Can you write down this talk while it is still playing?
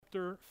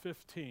chapter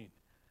 15.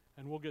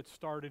 And we'll get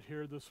started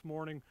here this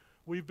morning.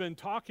 We've been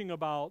talking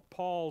about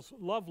Paul's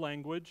love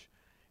language,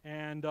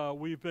 and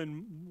we've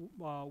been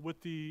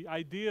with the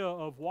idea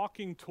of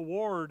walking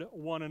toward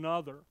one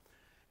another.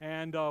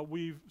 And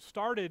we've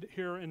started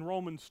here in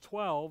Romans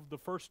 12, the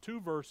first two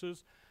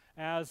verses,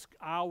 as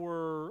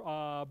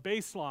our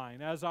baseline,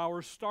 as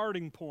our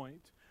starting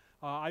point.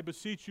 I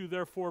beseech you,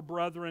 therefore,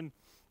 brethren,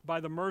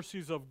 by the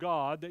mercies of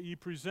God, that ye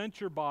present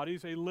your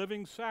bodies a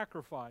living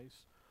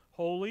sacrifice,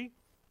 holy,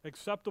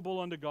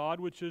 acceptable unto God,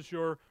 which is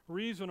your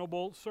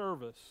reasonable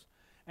service.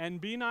 And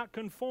be not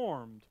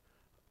conformed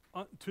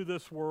to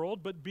this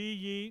world, but be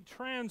ye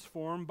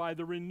transformed by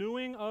the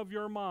renewing of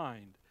your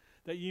mind,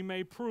 that ye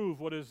may prove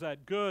what is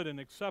that good and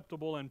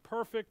acceptable and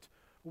perfect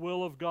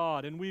will of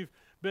God. And we've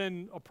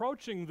been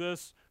approaching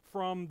this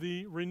from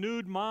the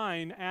renewed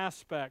mind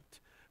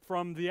aspect,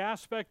 from the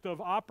aspect of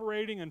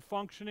operating and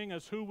functioning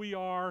as who we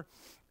are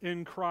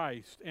in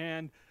Christ.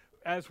 And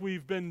as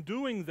we've been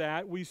doing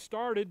that, we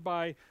started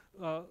by,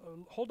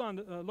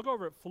 look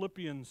over at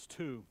Philippians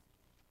 2.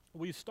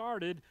 We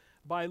started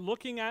by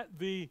looking at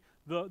the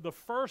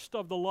first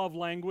of the love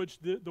language,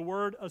 the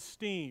word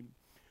esteem.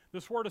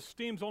 This word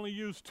esteem is only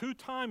used 2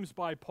 times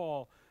by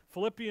Paul.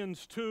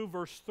 Philippians 2,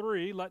 verse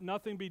 3, let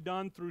nothing be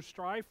done through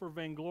strife or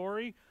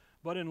vainglory,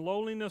 but in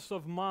lowliness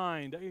of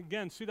mind.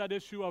 Again, see that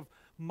issue of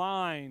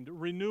mind,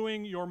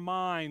 renewing your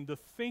mind, the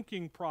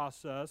thinking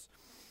process.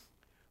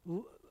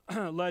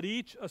 Let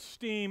each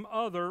esteem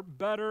other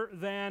better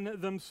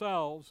than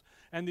themselves.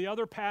 And the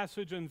other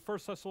passage in 1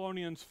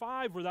 Thessalonians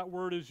 5 where that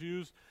word is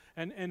used,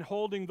 and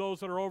holding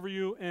those that are over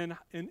you in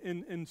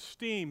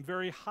esteem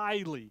very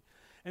highly.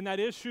 And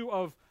that issue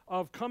of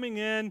coming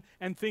in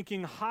and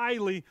thinking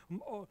highly,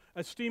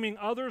 esteeming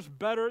others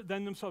better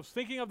than themselves,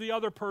 thinking of the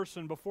other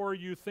person before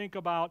you think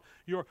about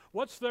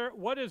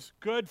what is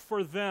good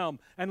for them,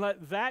 and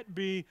let that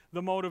be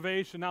the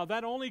motivation. Now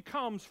that only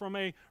comes from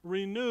a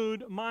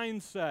renewed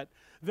mindset.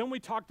 Then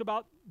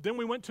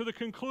we went to the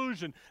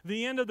conclusion,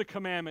 the end of the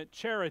commandment,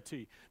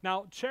 charity.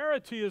 Now,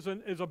 charity is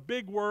a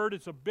big word,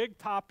 it's a big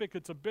topic,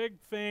 it's a big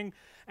thing,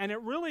 and it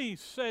really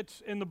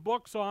sits in the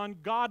books on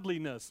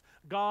godliness,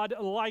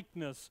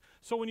 God-likeness.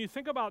 So when you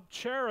think about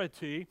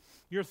charity,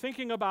 you're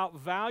thinking about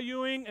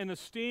valuing and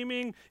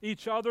esteeming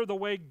each other the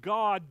way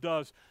God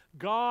does.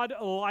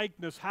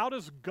 God-likeness. How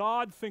does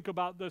God think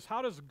about this?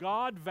 How does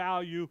God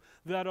value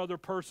that other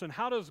person?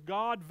 How does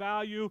God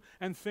value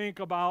and think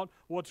about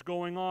what's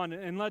going on?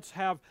 And let's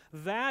have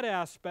that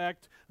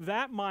aspect,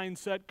 that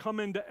mindset come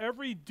into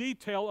every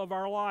detail of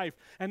our life.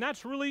 And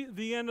that's really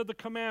the end of the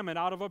commandment,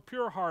 out of a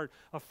pure heart,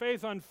 a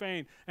faith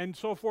unfeigned, and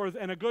so forth,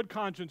 and a good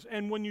conscience.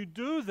 And when you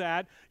do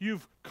that,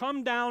 you've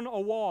come down a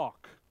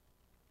walk.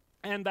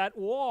 And that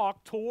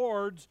walk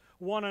towards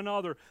one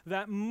another,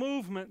 that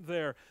movement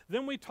there.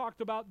 Then we talked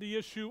about the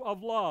issue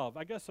of love.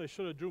 I guess I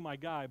should have drew my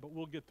guy, but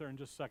we'll get there in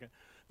just a second.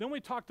 Then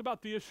we talked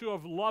about the issue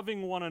of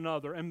loving one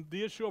another and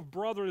the issue of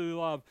brotherly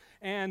love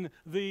and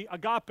the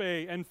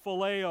agape and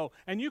phileo.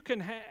 And you can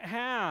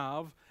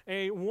have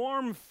a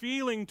warm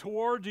feeling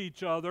towards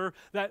each other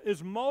that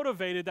is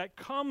motivated, that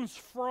comes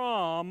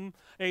from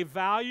a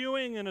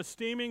valuing and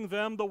esteeming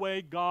them the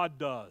way God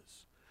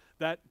does.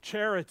 That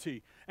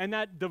charity. And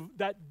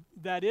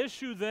that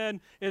issue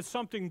then is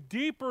something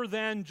deeper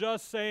than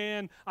just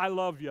saying, I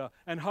love you,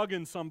 and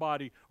hugging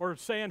somebody, or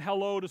saying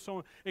hello to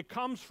someone. It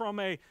comes from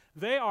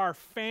they are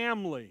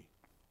family.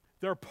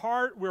 We're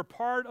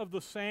part of the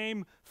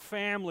same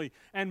family.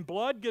 And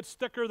blood gets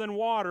thicker than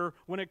water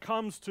when it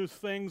comes to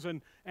things,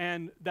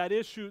 and that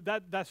issue,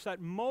 that's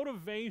that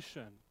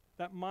motivation,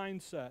 that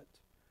mindset.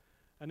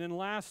 And then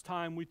last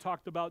time we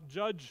talked about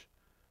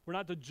we're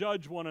not to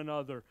judge one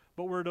another,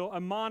 but we're to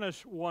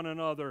admonish one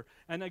another.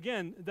 And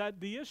again,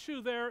 that the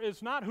issue there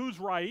is not who's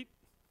right,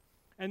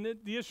 and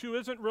the issue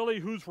isn't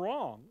really who's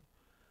wrong,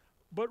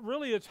 but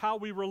really it's how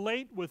we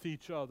relate with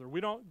each other.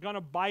 We don't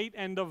gonna bite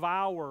and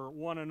devour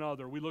one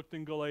another. We looked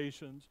in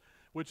Galatians,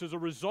 which is a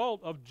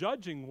result of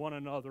judging one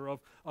another, of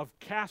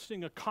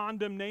casting a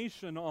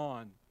condemnation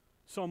on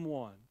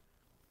someone.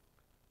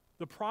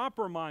 The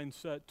proper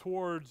mindset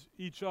towards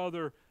each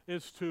other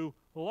is to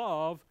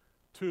love,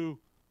 to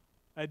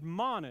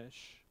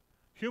admonish.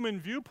 Human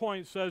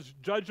viewpoint says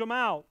judge them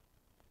out,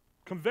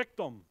 convict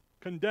them,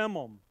 condemn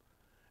them.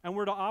 And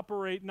we're to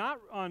operate not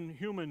on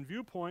human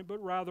viewpoint, but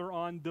rather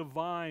on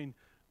divine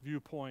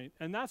viewpoint.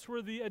 And that's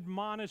where the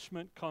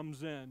admonishment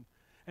comes in.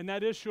 And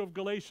that issue of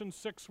Galatians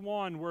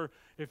 6:1, where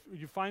if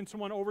you find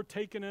someone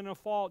overtaken in a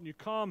fault, and you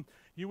come,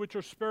 you which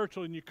are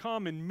spiritual, and you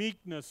come in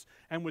meekness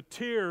and with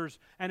tears,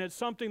 and it's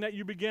something that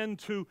you begin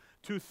to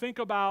think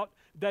about,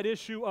 that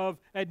issue of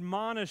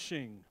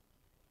admonishing.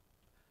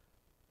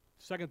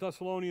 2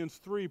 Thessalonians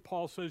 3,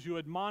 Paul says you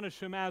admonish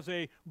him as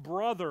a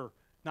brother,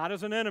 not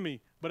as an enemy,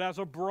 but as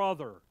a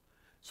brother.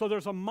 So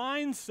there's a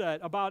mindset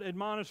about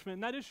admonishment.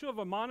 And that issue of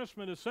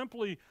admonishment is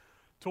simply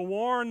to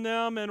warn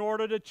them in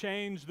order to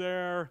change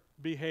their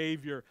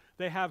behavior.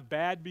 They have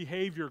bad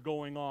behavior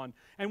going on.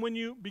 And when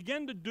you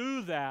begin to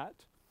do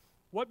that,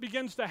 what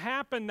begins to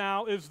happen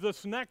now is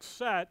this next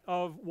set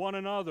of one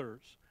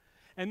another's.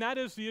 and that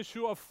is the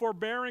issue of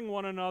forbearing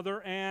one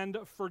another and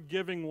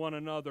forgiving one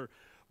another.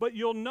 But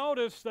you'll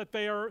notice that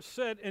they are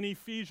set in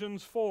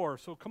Ephesians 4.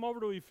 So come over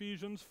to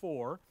Ephesians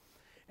 4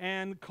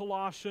 and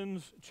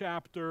Colossians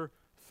chapter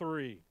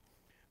 3.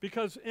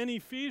 Because in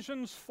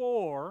Ephesians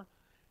 4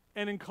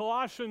 and in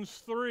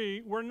Colossians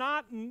 3, we're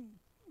no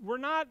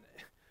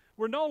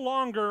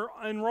longer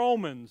in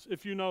Romans,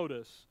 if you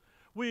notice.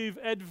 We've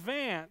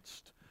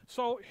advanced.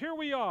 So here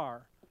we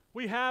are.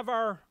 We have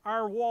our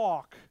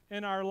walk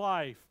in our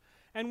life,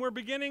 and we're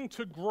beginning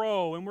to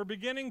grow, and we're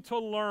beginning to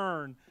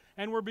learn,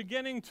 and we're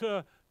beginning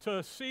to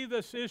see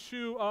this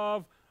issue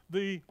of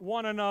the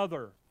one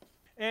another.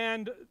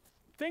 And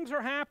things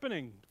are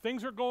happening.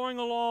 Things are going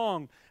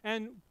along,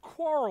 and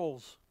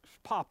quarrels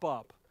pop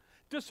up.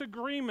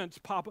 Disagreements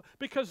pop up,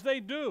 because they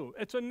do.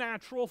 It's a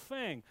natural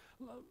thing.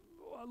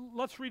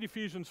 Let's read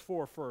Ephesians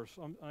 4 first.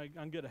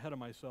 I'm getting ahead of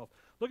myself.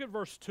 Look at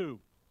verse 2.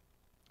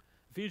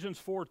 Ephesians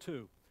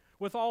 4:2.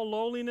 With all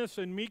lowliness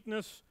and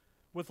meekness,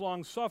 with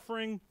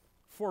long-suffering,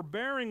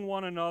 forbearing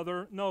one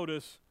another,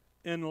 notice,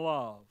 in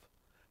love.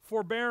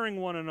 Forbearing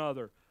one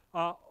another.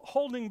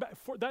 Holding back.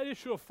 That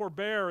issue of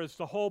forbear is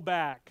to hold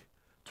back,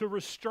 to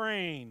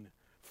restrain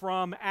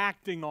from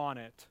acting on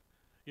it.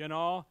 You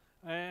know?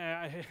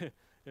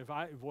 If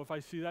I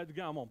see that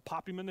again, I'm going to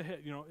pop him in the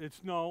head. You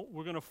know,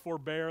 we're going to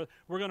forbear.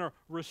 We're going to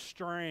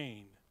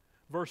restrain.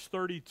 Verse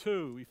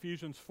 32,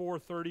 Ephesians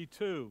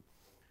 4:32.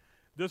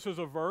 This is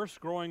a verse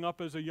growing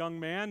up as a young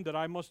man that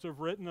I must have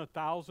written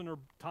 1,000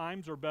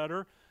 times or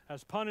better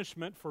as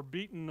punishment for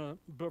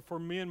for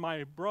me and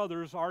my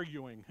brothers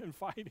arguing and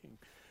fighting.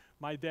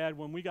 My dad,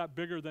 when we got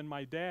bigger than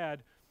my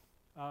dad,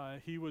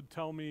 he would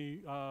tell me,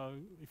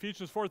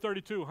 Ephesians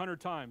 4:32,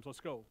 100 times, let's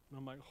go. And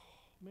I'm like,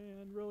 oh,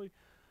 man, really?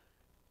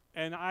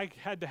 And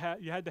you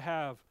had to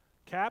have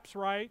caps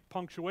right,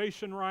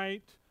 punctuation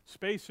right,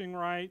 spacing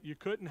right. You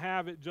couldn't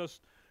have it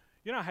just,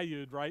 you know how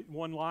you'd write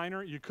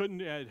one-liner? You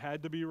couldn't, it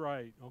had to be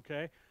right,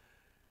 okay?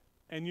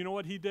 And you know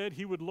what he did?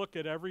 He would look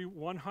at every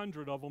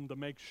 100 of them to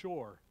make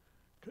sure.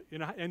 You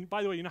know, and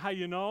by the way, you know how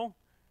you know?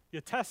 You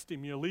test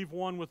him. You leave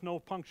one with no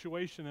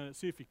punctuation in it,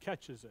 see if he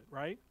catches it,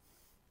 right?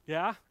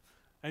 Yeah?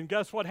 And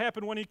guess what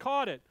happened when he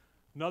caught it?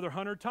 Another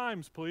 100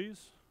 times,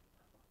 please.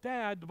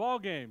 Dad, the ball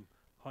game.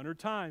 100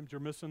 times,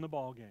 you're missing the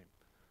ball game.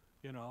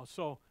 You know,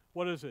 so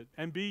what is it?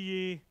 And be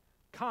ye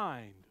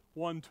kind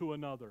one to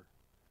another.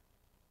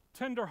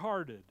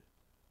 Tender-hearted.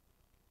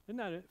 Isn't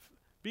that it?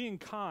 Being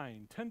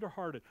kind,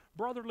 tender-hearted,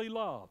 brotherly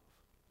love.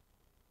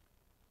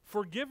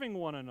 Forgiving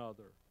one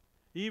another,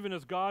 even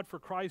as God for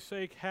Christ's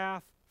sake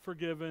hath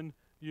forgiven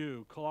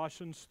you.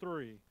 Colossians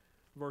 3,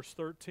 verse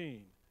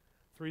 13.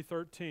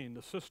 3:13.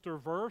 The sister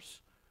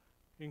verse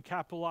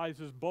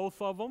encapsulizes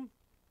both of them.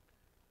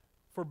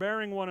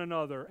 Forbearing one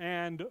another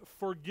and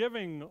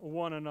forgiving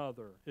one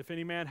another. If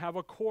any man have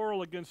a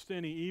quarrel against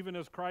any, even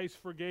as Christ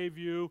forgave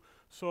you,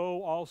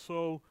 so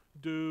also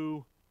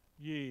do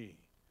ye.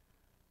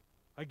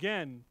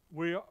 Again,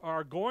 we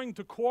are going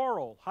to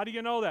quarrel. How do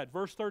you know that?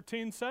 Verse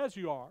 13 says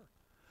you are.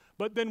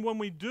 But then when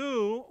we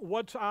do,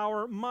 what's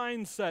our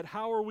mindset?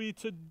 How are we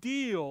to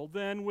deal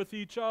then with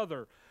each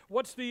other?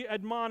 What's the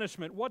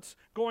admonishment? What's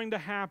going to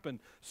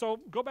happen?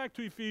 So go back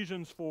to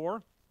Ephesians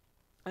 4.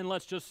 And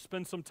let's just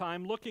spend some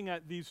time looking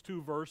at these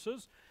two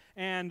verses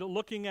and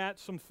looking at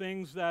some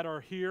things that are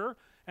here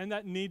and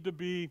that need to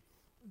be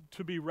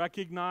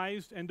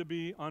recognized and to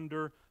be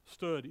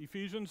understood.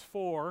 Ephesians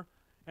 4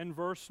 and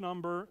verse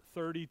number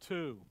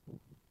 32.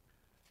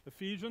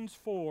 Ephesians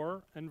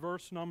 4 and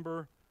verse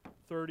number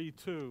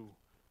 32.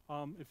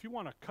 If you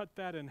want to cut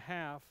that in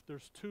half,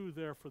 there's 2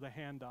 there for the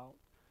handout.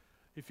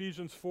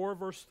 Ephesians 4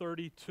 verse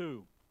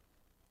 32.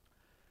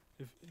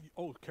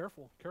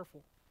 Careful.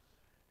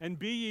 And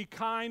be ye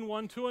kind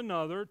one to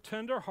another,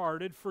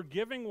 tender-hearted,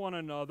 forgiving one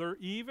another,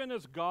 even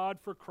as God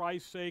for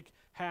Christ's sake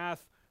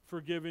hath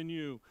forgiven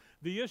you.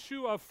 The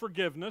issue of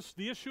forgiveness,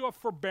 the issue of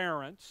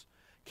forbearance,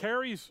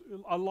 carries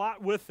a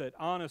lot with it,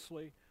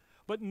 honestly.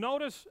 But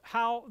notice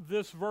how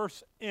this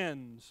verse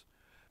ends.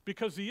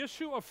 Because the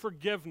issue of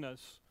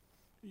forgiveness,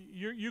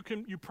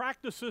 you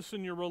practice this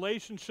in your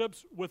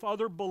relationships with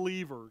other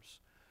believers.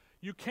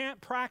 You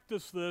can't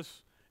practice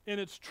this in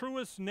its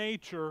truest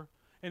nature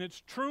and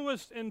its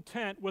truest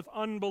intent with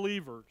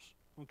unbelievers,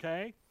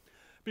 okay?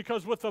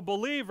 Because with a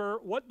believer,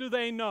 what do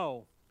they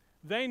know?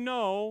 They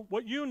know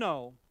what you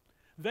know.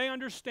 They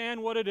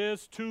understand what it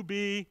is to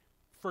be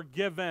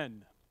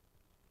forgiven.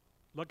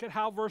 Look at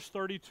how verse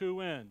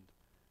 32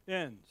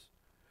 ends.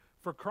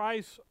 For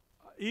Christ,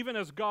 even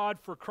as God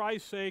for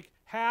Christ's sake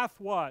hath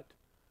what?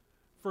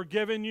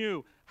 Forgiven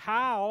you.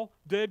 How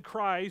did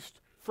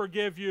Christ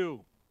forgive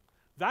you?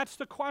 That's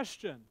the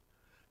question.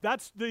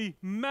 That's the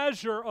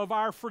measure of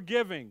our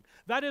forgiving.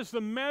 That is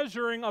the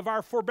measuring of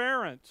our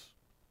forbearance.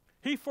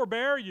 He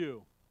forbear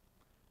you.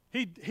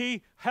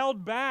 He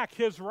held back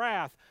his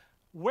wrath.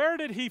 Where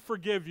did he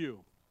forgive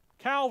you?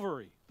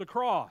 Calvary, the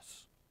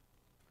cross.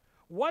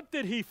 What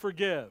did he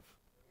forgive?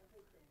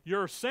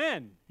 Your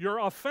sin, your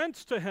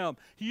offense to him.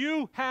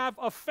 You have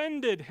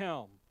offended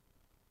him.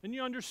 And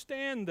you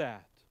understand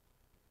that.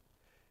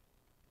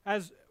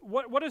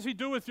 What does he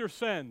do with your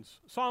sins?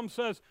 Psalm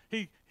says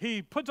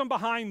he puts them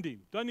behind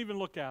him, doesn't even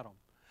look at them.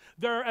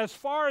 They're as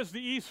far as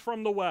the east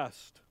from the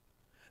west.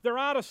 They're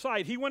out of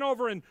sight. He went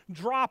over and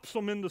drops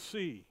them in the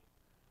sea.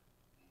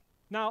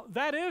 Now,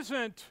 that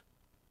isn't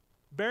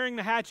burying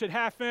the hatchet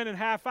half in and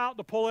half out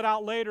to pull it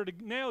out later to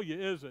nail you,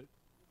 is it?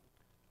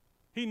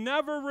 He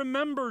never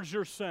remembers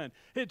your sin.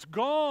 It's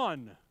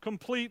gone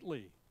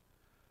completely.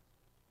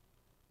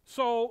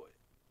 So,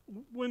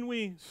 when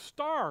we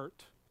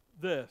start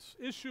this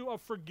issue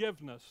of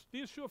forgiveness,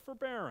 the issue of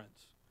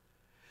forbearance,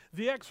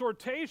 the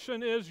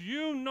exhortation is,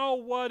 you know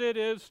what it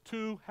is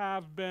to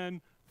have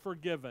been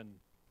forgiven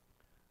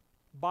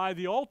by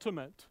the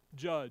ultimate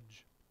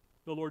judge,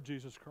 the Lord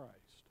Jesus Christ.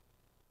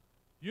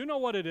 You know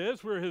what it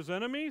is. We're his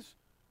enemies.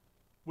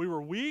 We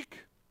were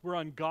weak. We're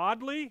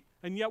ungodly.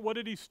 And yet what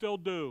did he still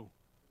do?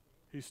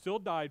 He still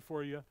died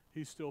for you.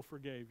 He still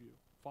forgave you.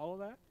 Follow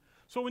that?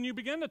 So when you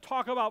begin to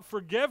talk about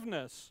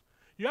forgiveness,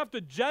 you have to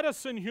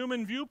jettison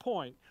human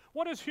viewpoint.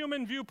 What is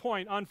human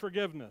viewpoint on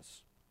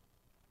forgiveness?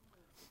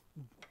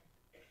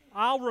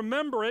 I'll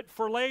remember it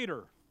for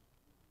later.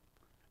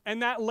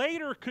 And that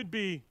later could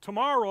be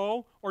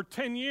tomorrow or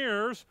 10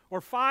 years or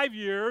 5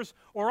 years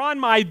or on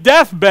my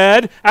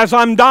deathbed as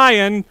I'm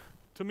dying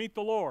to meet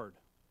the Lord.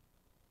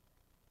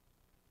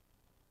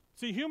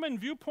 See, human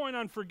viewpoint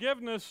on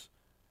forgiveness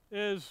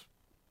is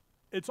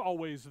it's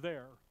always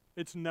there.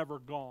 It's never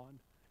gone.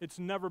 It's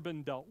never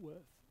been dealt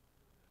with.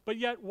 But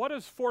yet, what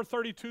does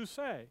 432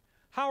 say?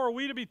 How are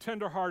we to be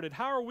tenderhearted?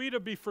 How are we to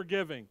be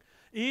forgiving?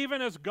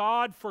 Even as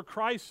God, for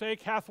Christ's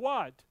sake, hath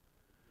what?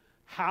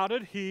 How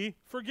did he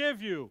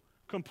forgive you?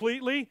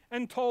 Completely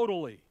and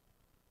totally.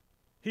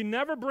 He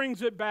never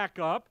brings it back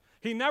up.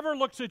 He never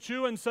looks at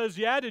you and says,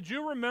 yeah, did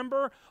you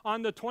remember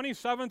on the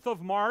 27th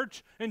of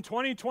March in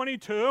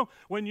 2022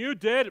 when you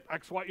did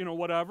X, Y,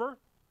 whatever?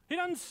 He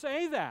doesn't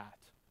say that.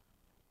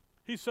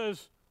 He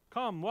says,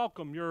 come,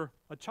 welcome, you're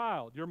a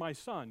child. You're my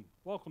son.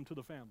 Welcome to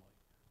the family.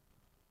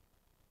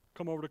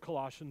 Come over to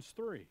Colossians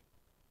 3.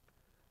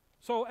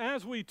 So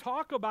as we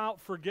talk about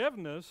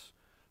forgiveness,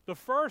 the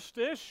first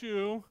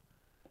issue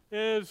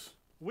is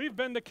we've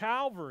been to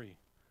Calvary.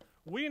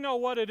 We know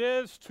what it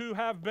is to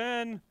have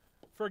been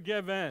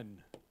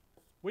forgiven.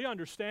 We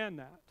understand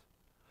that.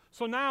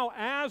 So now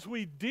as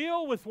we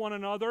deal with one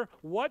another,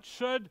 what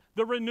should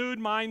the renewed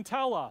mind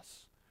tell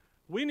us?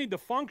 We need to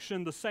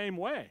function the same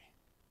way.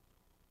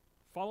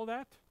 Follow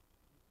that?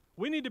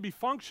 We need to be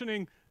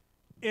functioning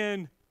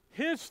in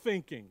his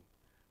thinking.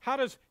 How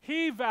does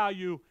he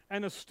value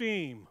and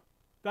esteem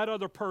that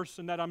other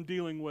person that I'm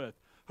dealing with?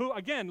 Who,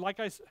 again, like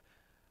I said,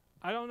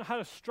 I don't know how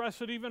to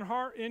stress it even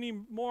hard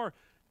anymore.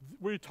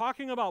 We're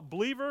talking about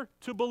believer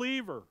to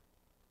believer.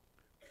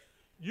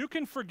 You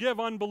can forgive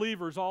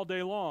unbelievers all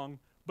day long,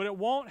 but it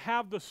won't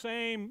have the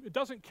same, it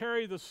doesn't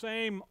carry the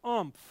same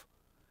oomph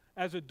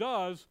as it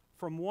does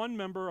from one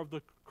member of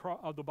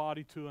the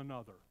body to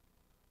another.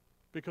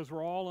 Because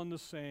we're all on the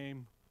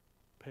same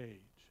page.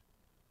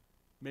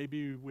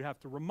 Maybe we have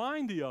to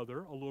remind the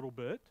other a little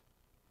bit,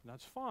 and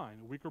that's fine.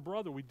 A weaker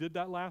brother, we did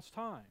that last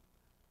time,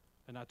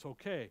 and that's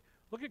okay.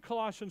 Look at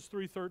Colossians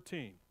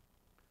 3:13.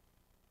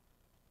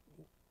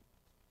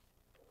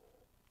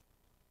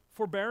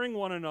 Forbearing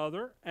one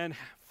another and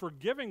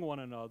forgiving one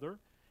another,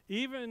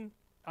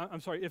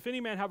 if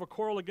any man have a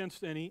quarrel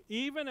against any,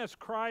 even as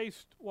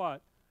Christ,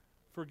 what?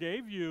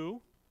 Forgave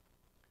you.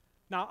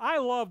 Now, I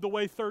love the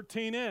way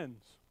 13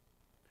 ends.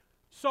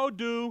 So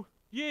do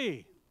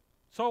ye.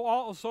 So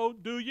also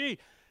do ye.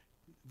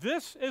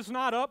 This is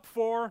not up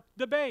for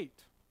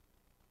debate.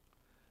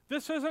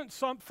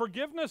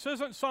 Forgiveness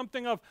isn't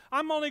something of,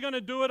 I'm only going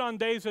to do it on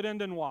days that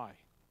end in Y.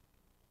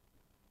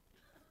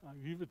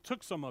 It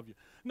took some of you.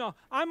 No,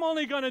 I'm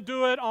only going to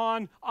do it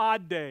on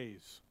odd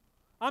days.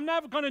 I'm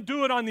never going to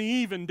do it on the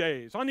even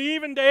days. On the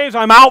even days,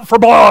 I'm out for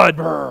blood.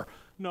 Brr.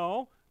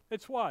 No,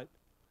 it's what?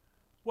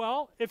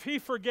 Well, if he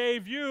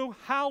forgave you,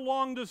 how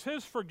long does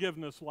his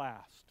forgiveness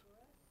last?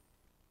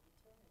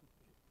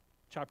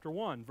 Chapter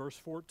 1, verse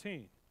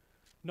 14.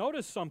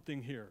 Notice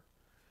something here.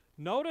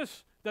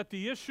 Notice that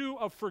the issue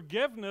of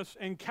forgiveness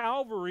and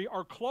Calvary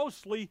are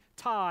closely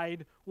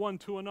tied one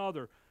to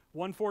another.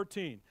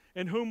 1:14.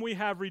 In whom we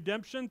have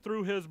redemption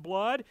through his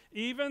blood,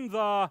 even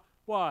the,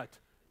 what?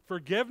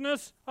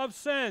 Forgiveness of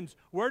sins.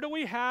 Where do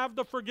we have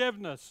the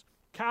forgiveness?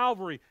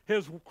 Calvary,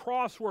 his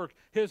cross work,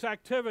 his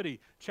activity.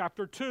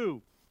 Chapter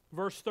 2,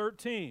 verse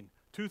 13.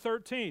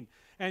 2:13.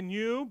 And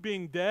you,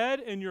 being dead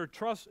in your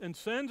trust and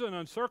sins and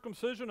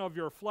uncircumcision of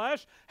your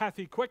flesh, hath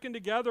he quickened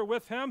together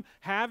with him,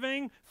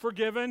 having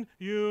forgiven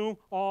you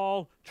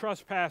all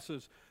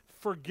trespasses.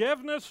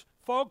 Forgiveness,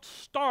 folks,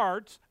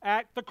 starts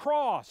at the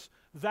cross.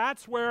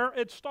 That's where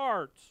it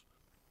starts.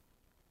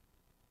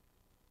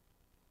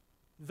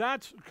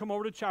 Come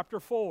over to chapter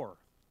 4.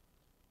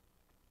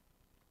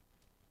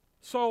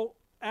 So,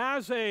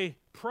 as a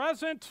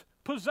present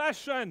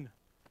possession,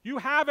 you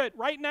have it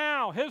right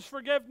now, his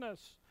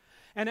forgiveness.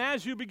 And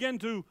as you begin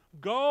to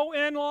go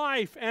in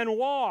life and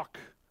walk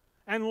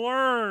and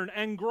learn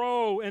and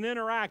grow and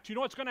interact, you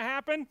know what's going to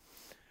happen?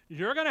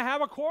 You're going to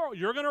have a quarrel.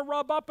 You're going to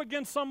rub up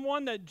against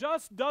someone that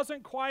just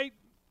doesn't quite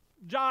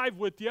jive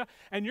with you,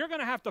 and you're going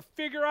to have to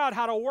figure out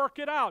how to work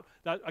it out.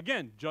 That,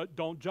 again,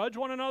 don't judge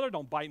one another.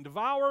 Don't bite and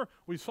devour.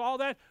 We saw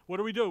that. What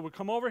do? We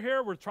come over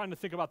here. We're trying to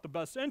think about the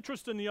best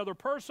interest in the other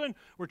person.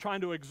 We're trying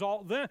to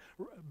exalt them,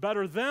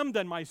 better them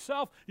than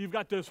myself. You've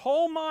got this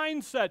whole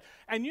mindset.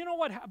 And you know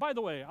what? By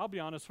the way, I'll be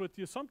honest with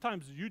you.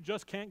 Sometimes you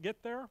just can't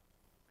get there.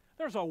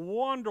 There's a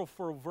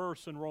wonderful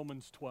verse in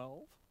Romans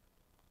 12.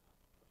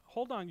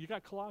 Hold on. You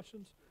got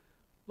Colossians?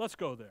 Let's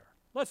go there.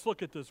 Let's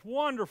look at this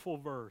wonderful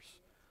verse.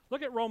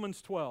 Look at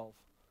Romans 12.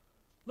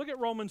 Look at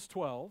Romans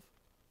 12.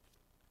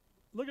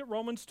 Look at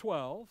Romans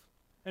 12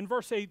 and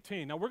verse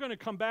 18. Now, we're going to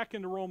come back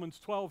into Romans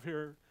 12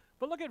 here,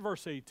 but look at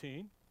verse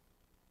 18.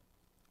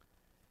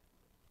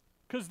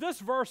 Because this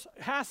verse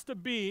has to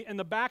be in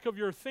the back of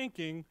your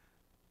thinking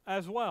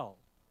as well.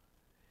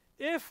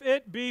 If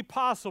it be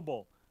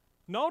possible.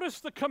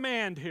 Notice the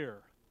command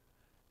here.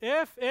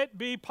 If it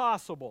be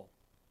possible.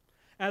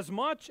 As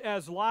much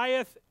as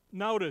lieth,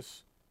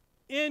 notice,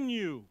 in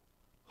you.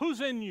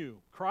 Who's in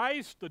you?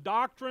 Christ, the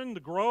doctrine, the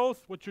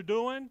growth, what you're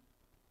doing,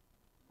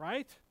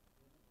 right?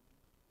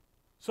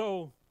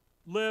 So,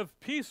 live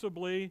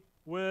peaceably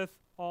with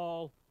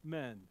all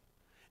men.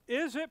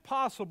 Is it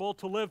possible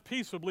to live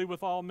peaceably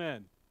with all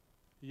men?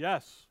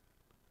 Yes.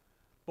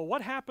 But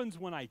what happens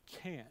when I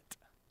can't?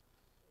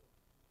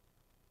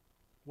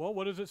 Well,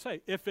 what does it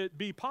say? If it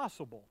be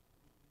possible.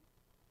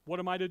 What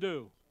am I to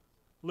do?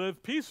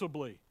 Live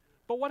peaceably.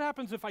 But what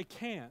happens if I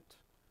can't?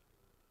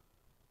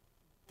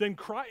 Then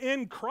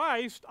in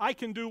Christ, I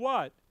can do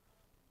what?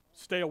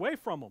 Stay away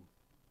from them.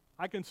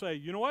 I can say,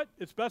 you know what?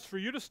 It's best for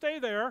you to stay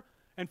there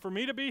and for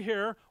me to be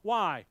here.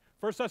 Why?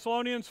 1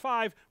 Thessalonians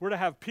 5, we're to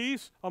have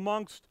peace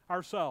amongst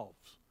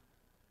ourselves.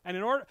 And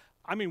in order,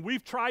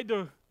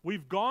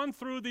 we've gone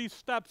through these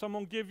steps I'm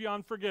going to give you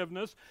on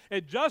forgiveness.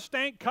 It just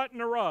ain't cutting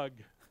a rug.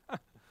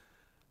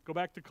 Go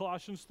back to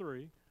Colossians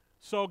 3.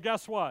 So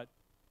guess what?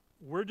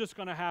 We're just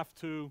going to have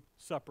to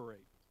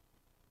separate.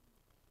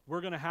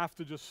 We're going to have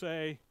to just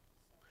say,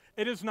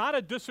 it is not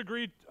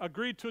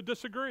agreed to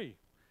disagree.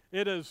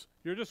 It is,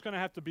 you're just going to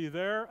have to be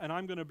there and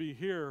I'm going to be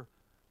here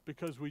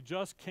because we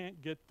just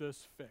can't get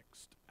this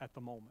fixed at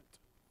the moment.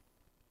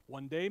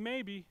 One day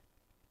maybe,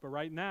 but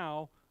right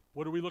now,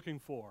 what are we looking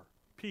for?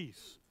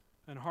 Peace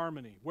and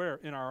harmony. Where?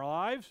 In our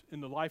lives, in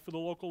the life of the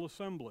local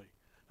assembly.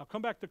 Now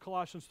come back to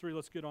Colossians 3.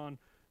 Let's get on.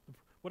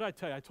 What did I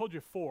tell you? I told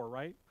you 4,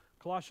 right?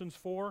 Colossians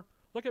 4.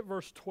 Look at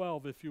verse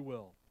 12, if you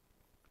will.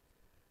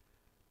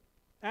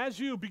 As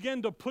you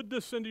begin to put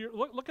this into your,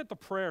 look at the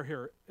prayer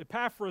here.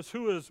 Epaphras,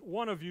 who is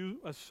one of you,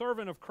 a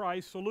servant of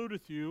Christ,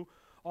 saluteth you,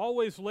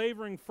 always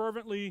laboring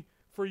fervently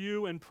for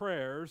you in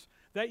prayers,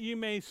 that ye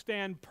may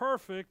stand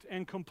perfect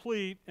and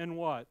complete in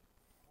what?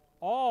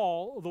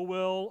 All the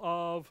will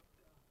of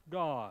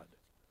God.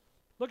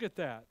 Look at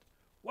that.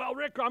 Well,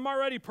 Rick, I'm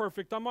already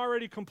perfect. I'm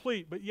already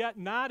complete. But yet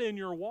not in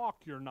your walk,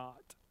 you're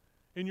not.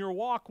 In your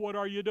walk, what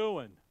are you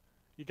doing?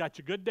 You got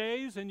your good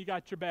days and you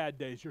got your bad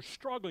days. You're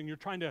struggling. You're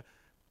trying to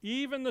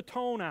even the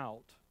tone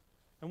out.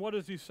 And what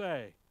does he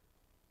say?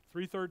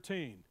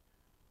 3:13.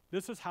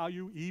 This is how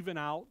you even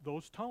out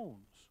those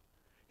tones.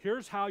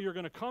 Here's how you're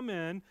going to come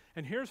in,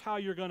 and here's how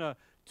you're going to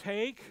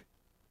take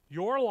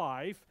your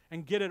life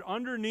and get it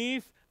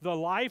underneath the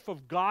life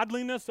of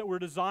godliness that we're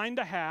designed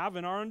to have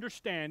in our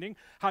understanding,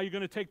 how you're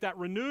going to take that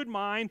renewed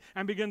mind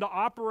and begin to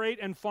operate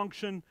and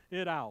function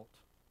it out.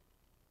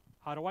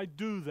 How do I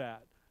do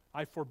that?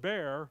 I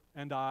forbear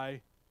and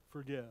I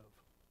forgive.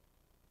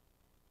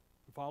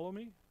 You follow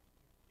me?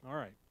 All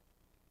right.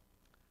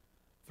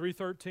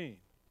 3:13.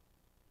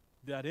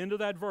 That end of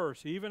that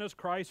verse, even as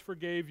Christ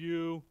forgave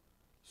you,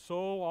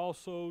 so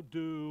also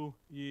do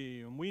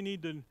ye. And we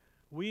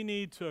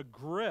need to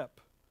grip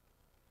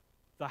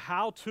the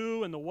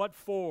how-to and the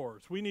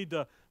what-fors. We need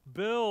to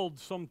build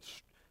some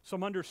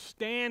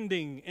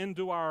understanding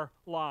into our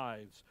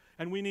lives.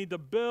 And we need to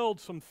build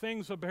some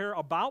things up here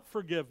about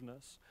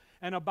forgiveness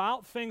and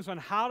about things on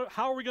how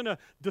are we going to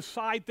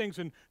decide things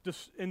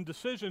in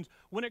decisions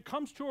when it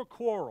comes to a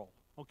quarrel,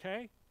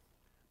 okay?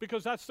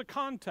 Because that's the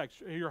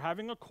context. You're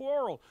having a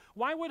quarrel.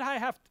 Why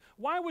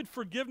would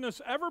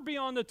forgiveness ever be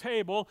on the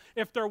table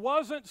if there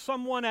wasn't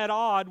someone at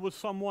odds with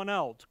someone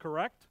else,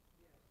 correct?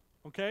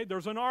 Okay,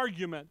 there's an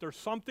argument. There's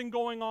something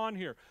going on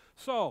here.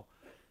 So,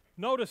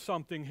 notice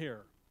something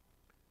here.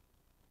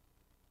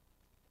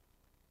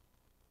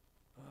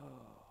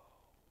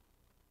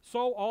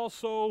 So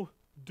also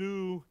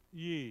do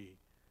ye.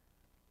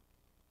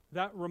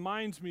 That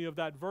reminds me of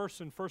that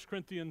verse in 1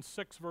 Corinthians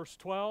 6, verse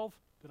 12.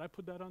 Did I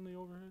put that on the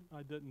overhead?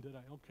 I didn't, did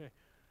I? Okay.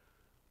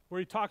 Where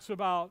he talks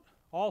about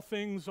all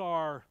things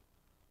are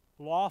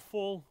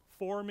lawful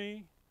for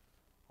me.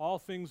 All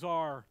things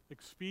are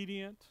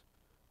expedient.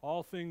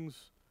 All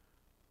things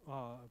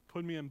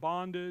put me in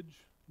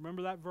bondage.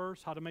 Remember that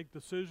verse? How to make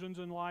decisions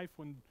in life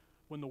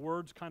when the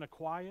word's kind of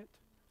quiet.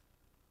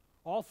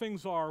 All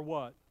things are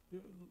what?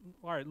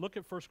 All right, look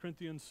at 1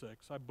 Corinthians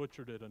 6. I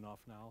butchered it enough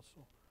now,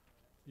 so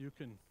you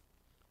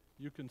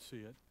can see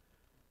it.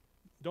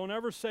 Don't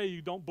ever say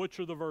you don't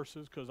butcher the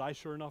verses, because I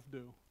sure enough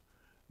do.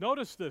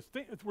 Notice this.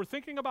 We're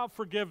thinking about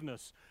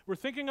forgiveness. We're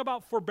thinking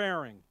about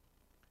forbearing.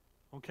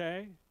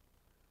 Okay?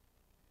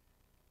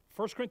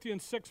 1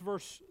 Corinthians 6,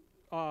 verse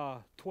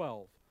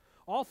 12.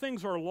 All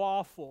things are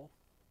lawful.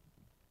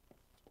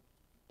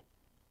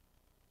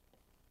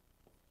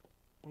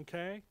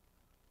 Okay?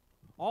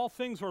 All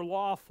things are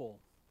lawful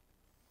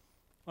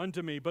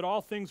unto me, but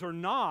all things are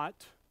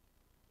not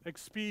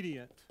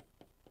expedient.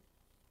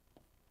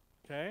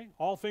 Okay?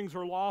 All things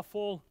are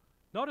lawful.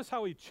 Notice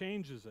how he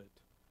changes it.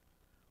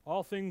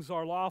 All things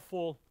are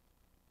lawful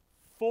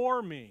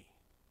for me.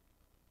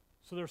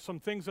 So there's some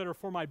things that are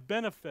for my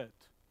benefit.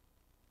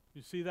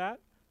 You see that?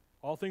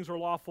 All things are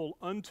lawful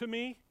unto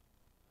me.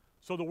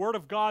 So the Word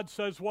of God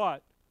says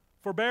what?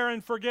 Forbear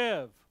and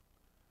forgive.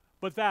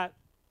 But that,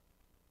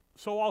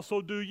 so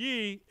also do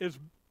ye, is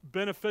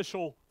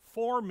beneficial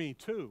for me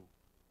too.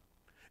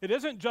 It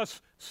isn't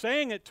just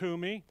saying it to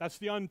me, that's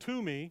the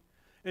unto me.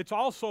 It's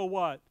also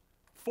what?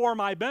 For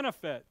my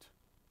benefit.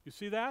 You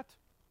see that?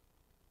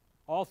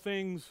 All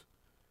things,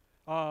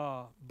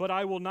 but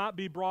I will not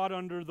be brought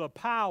under the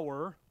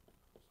power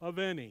of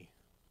any.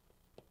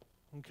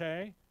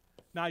 Okay?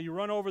 Now you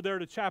run over there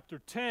to chapter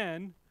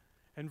 10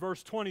 and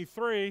verse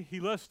 23. He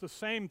lists the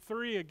same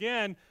three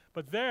again,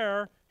 but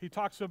there he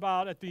talks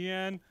about at the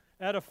end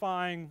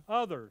edifying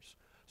others.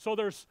 So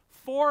there's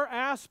four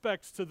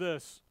aspects to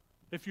this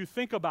if you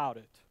think about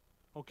it.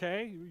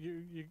 Okay?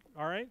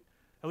 All right?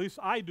 At least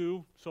I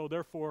do, so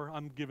therefore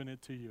I'm giving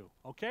it to you.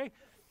 Okay?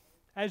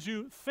 As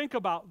you think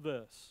about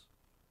this,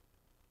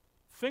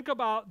 think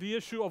about the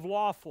issue of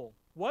lawful.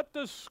 What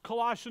does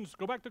Colossians,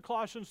 go back to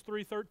Colossians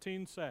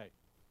 3:13 say?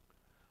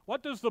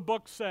 What does the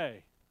book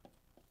say?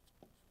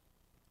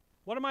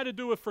 What am I to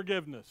do with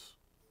forgiveness?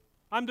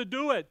 I'm to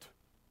do it.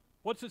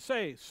 What's it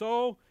say?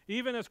 So,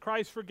 even as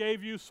Christ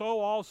forgave you, so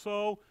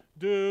also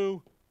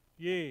do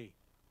ye.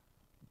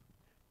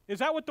 Is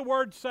that what the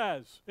word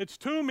says? It's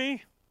to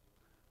me,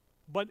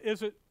 but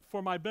is it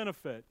for my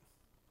benefit?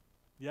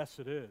 Yes,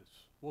 it is.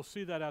 We'll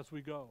see that as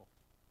we go.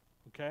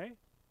 Okay?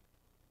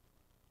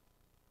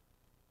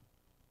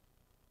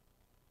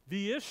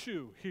 The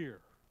issue here,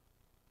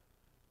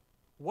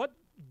 what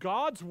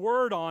God's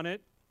word on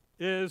it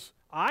is,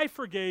 I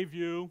forgave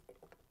you,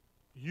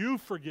 you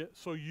forget,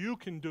 so you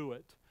can do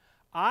it.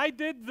 I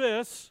did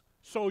this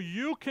so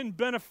you can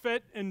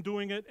benefit in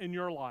doing it in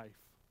your life.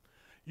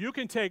 You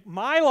can take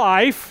my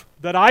life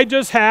that I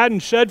just had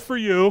and shed for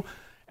you,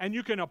 and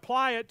you can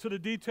apply it to the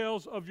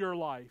details of your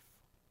life.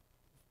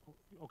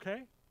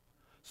 Okay?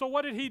 So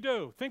what did he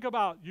do? Think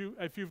about, you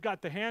if you've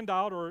got the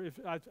handout, or if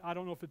I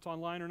don't know if it's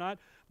online or not,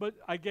 but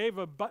I gave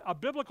a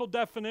biblical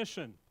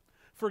definition.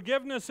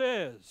 Forgiveness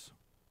is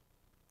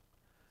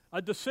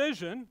a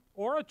decision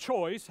or a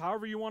choice,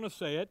 however you want to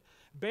say it,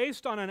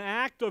 based on an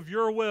act of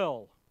your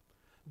will,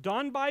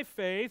 done by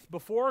faith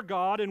before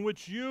God, in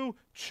which you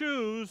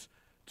choose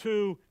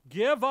to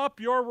give up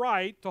your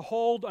right to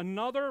hold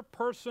another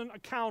person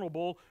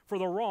accountable for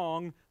the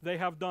wrong they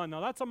have done. Now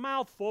that's a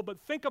mouthful, but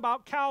think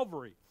about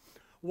Calvary.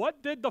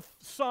 What did the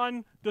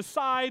Son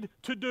decide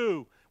to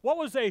do? What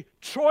was a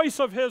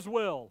choice of His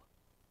will?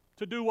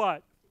 To do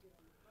what?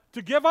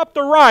 To give up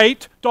the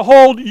right to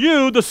hold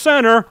you, the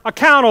sinner,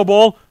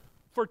 accountable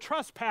for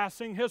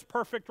trespassing His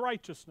perfect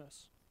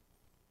righteousness.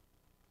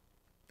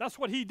 That's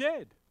what He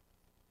did.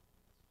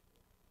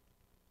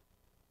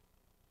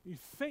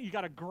 You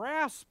got to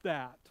grasp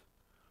that.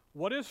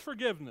 What is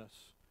forgiveness?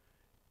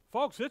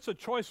 Folks, it's a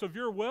choice of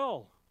your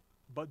will,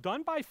 but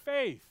done by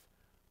faith.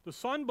 The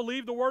Son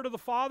believed the word of the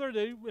Father,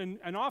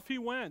 and off He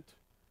went.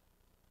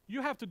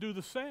 You have to do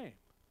the same.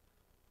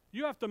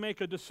 You have to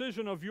make a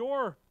decision of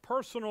your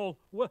personal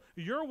will,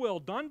 your will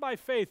done by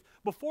faith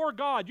before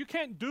God. You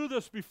can't do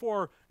this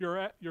before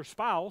your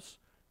spouse,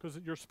 because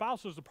your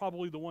spouse is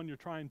probably the one you're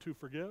trying to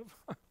forgive.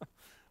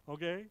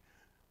 Okay?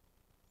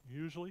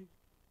 Usually.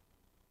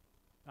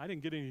 I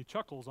didn't get any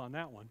chuckles on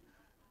that one.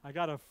 I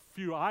got a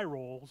few eye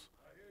rolls.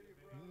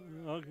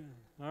 Okay.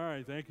 All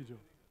right, thank you,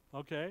 Joe.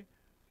 Okay.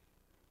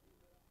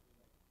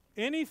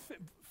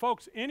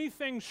 Folks,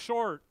 anything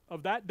short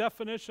of that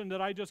definition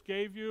that I just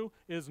gave you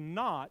is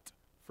not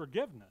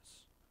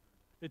forgiveness.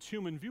 It's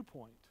human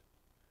viewpoint.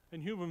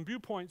 And human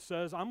viewpoint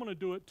says, I'm going to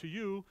do it to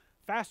you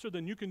faster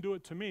than you can do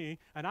it to me,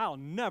 and I'll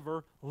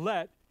never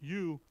let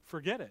you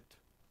forget it.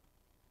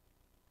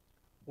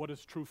 What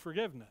is true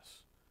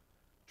forgiveness?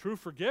 True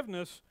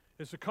forgiveness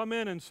is to come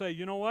in and say,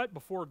 you know what,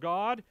 before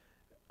God,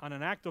 on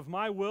an act of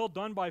my will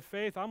done by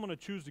faith, I'm going to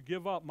choose to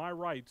give up my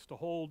rights to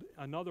hold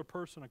another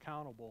person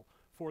accountable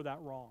for that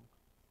wrong.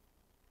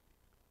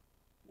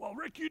 Well,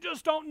 Rick, you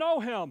just don't know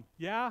Him.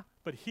 Yeah,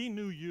 but He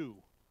knew you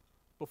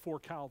before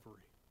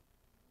Calvary.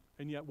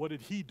 And yet, what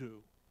did He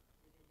do?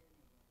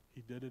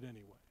 He did it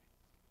anyway.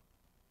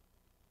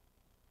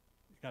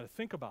 You got to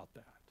think about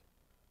that.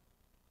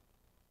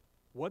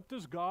 What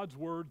does God's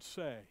word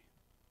say?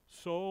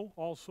 So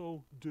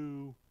also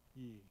do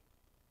ye.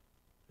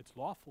 It's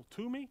lawful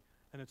to me,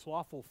 and it's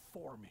lawful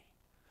for me.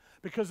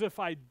 Because if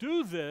I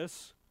do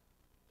this,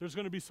 there's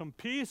going to be some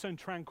peace and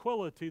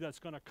tranquility that's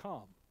going to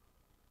come.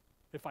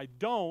 If I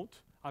don't,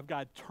 I've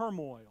got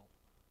turmoil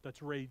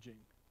that's raging.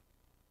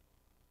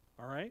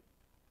 All right?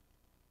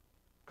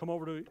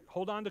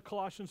 Hold on to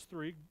Colossians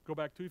 3, go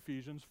back to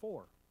Ephesians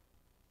 4.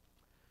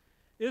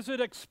 Is it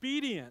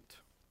expedient?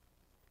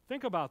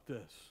 Think about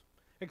this.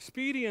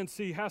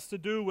 Expediency has to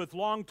do with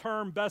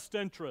long-term best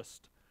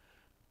interest.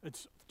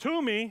 It's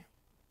to me,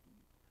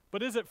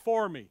 but is it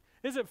for me?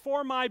 Is it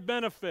for my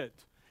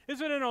benefit? Is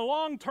it in a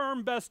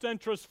long-term best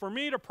interest for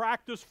me to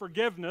practice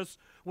forgiveness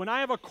when I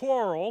have a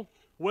quarrel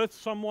with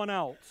someone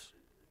else?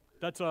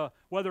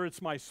 Whether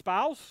it's my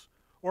spouse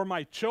or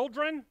my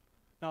children.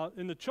 Now,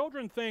 in the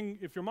children thing,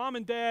 if your mom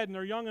and dad and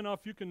they're young enough,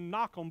 you can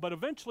knock them, but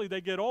eventually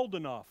they get old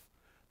enough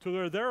to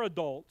where they're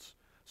adults.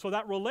 So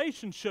that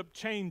relationship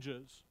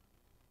changes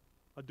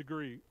a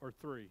degree or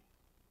 3.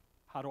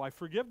 How do I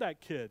forgive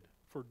that kid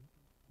for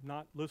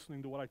not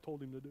listening to what I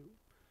told him to do?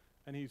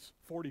 And he's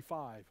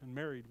 45 and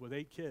married with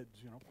 8 kids,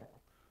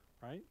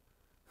 right?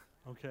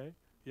 Okay.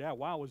 Yeah,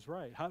 wow is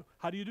right.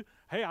 How do you do?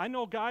 Hey, I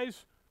know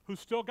guys who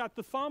still got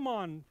the thumb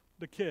on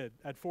the kid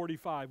at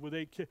 45 with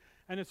 8 kids.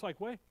 And it's like,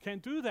 wait,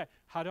 can't do that.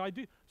 How do I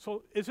do?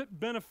 So is it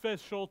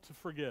beneficial to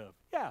forgive?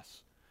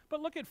 Yes.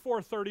 But look at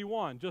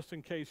 4:31, just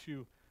in case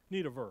you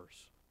need a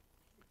verse.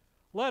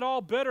 Let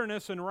all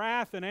bitterness and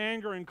wrath and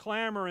anger and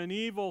clamor and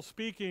evil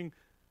speaking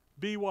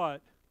be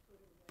what?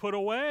 Put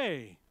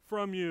away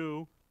from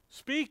you,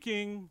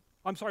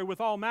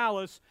 with all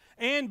malice,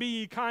 and be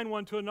ye kind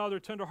one to another,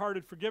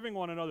 tenderhearted, forgiving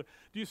one another.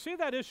 Do you see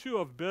that issue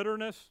of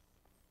bitterness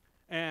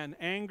and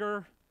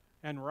anger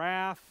and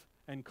wrath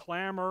and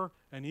clamor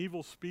and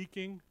evil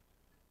speaking?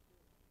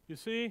 You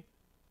see?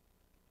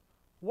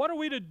 What are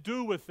we to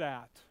do with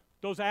that?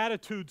 Those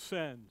attitude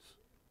sins.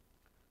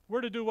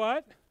 We're to do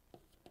what?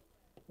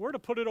 We're to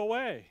put it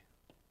away.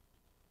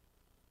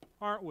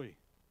 Aren't we?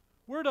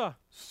 We're to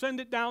send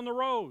it down the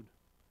road.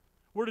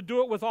 We're to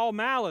do it with all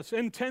malice,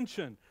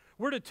 intention.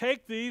 We're to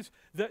take these.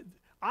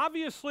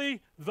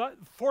 Obviously, the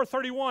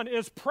 4:31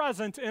 is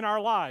present in our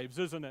lives,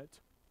 isn't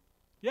it?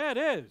 Yeah, it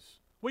is.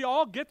 We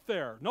all get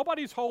there.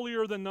 Nobody's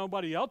holier than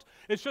nobody else.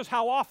 It's just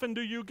how often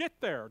do you get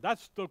there?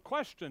 That's the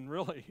question,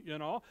 really,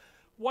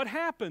 What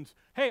happens?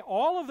 Hey,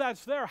 all of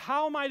that's there.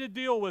 How am I to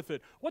deal with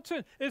it?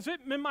 Is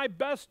it in my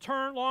best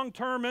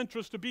long-term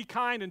interest to be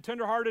kind and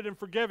tenderhearted and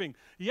forgiving?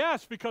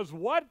 Yes, because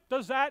what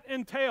does that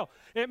entail?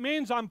 It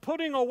means I'm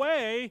putting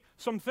away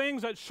some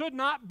things that should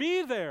not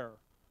be there.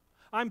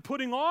 I'm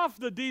putting off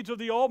the deeds of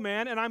the old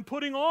man, and I'm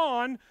putting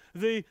on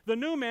the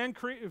new man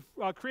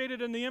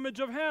created in the image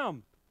of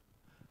him.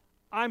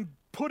 I'm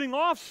putting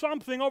off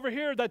something over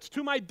here that's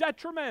to my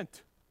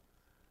detriment.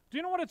 Do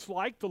you know what it's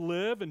like to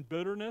live in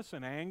bitterness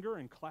and anger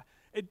and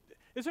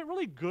is it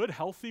really good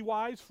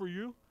healthy-wise for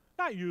you?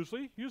 Not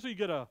usually. Usually you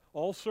get an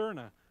ulcer and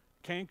a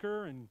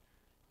canker and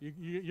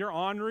you're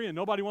ornery and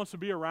nobody wants to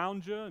be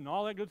around you and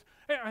all that good.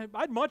 Hey,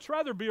 I'd much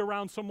rather be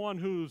around someone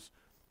who's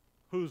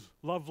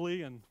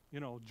lovely and,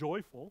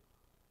 joyful,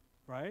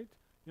 right?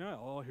 Yeah,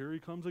 oh, here he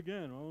comes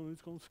again. Oh,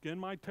 he's going to skin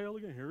my tail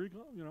again. Here he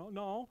comes,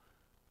 No.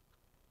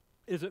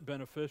 Is it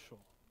beneficial?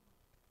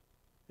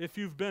 If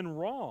you've been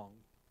wrong,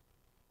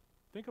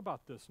 think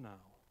about this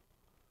now.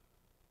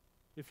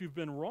 If you've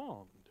been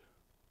wronged,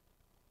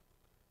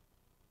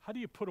 how do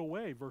you put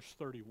away verse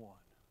 31?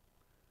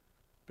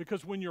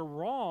 Because when you're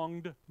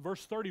wronged,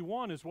 verse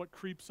 31 is what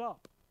creeps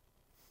up.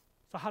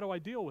 So how do I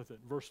deal with it?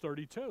 Verse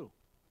 32.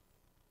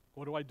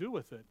 What do I do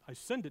with it? I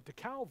send it to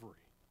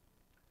Calvary.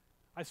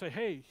 I say,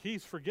 hey,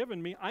 he's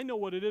forgiven me. I know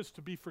what it is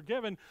to be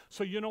forgiven.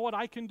 So you know what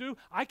I can do?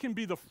 I can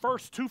be the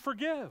first to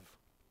forgive.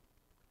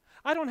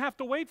 I don't have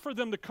to wait for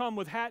them to come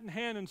with hat in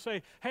hand and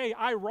say, hey,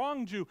 I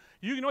wronged you.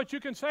 You know what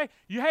you can say?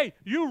 Hey,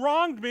 you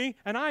wronged me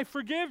and I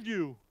forgive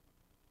you.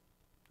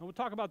 And we'll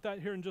talk about that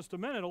here in just a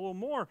minute, a little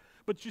more.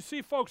 But you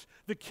see, folks,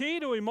 the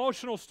key to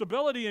emotional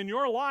stability in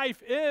your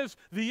life is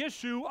the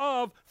issue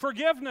of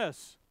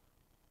forgiveness.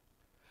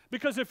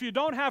 Because if you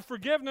don't have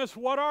forgiveness,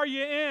 what are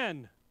you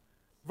in?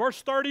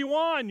 Verse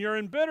 31, you're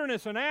in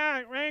bitterness and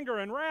anger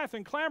and wrath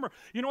and clamor.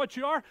 You know what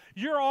you are?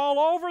 You're all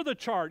over the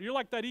chart. You're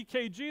like that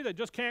EKG that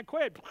just can't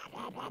quit.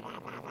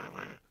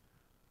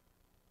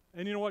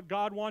 And you know what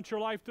God wants your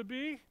life to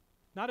be?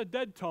 Not a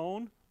dead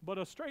tone, but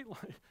a straight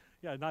line.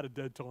 Yeah, not a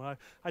dead tone.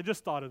 I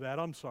just thought of that.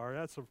 I'm sorry.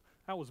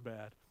 That was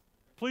bad.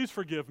 Please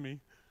forgive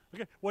me.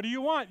 Okay, what do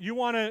you want? You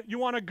want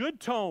a good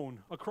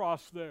tone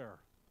across there.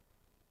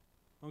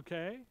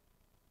 Okay?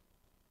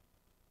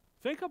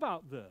 Think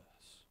about this.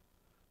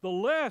 The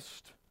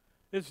list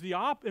is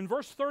in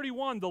verse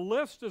 31, the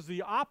list is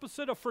the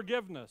opposite of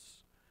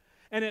forgiveness.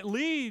 And it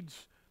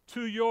leads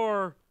to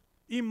your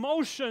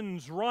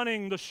emotions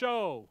running the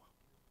show.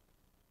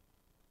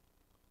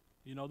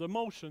 The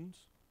emotions.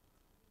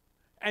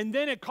 And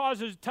then it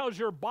tells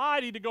your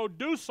body to go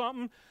do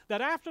something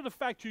that after the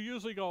fact you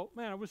usually go,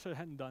 man, I wish I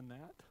hadn't done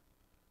that.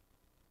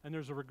 And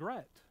there's a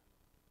regret,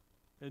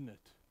 isn't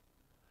it?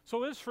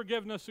 So is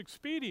forgiveness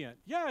expedient?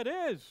 Yeah, it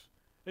is.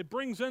 It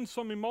brings in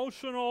some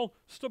emotional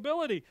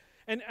stability.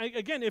 And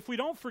again, if we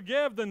don't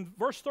forgive, then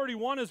verse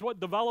 31 is what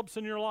develops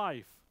in your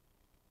life.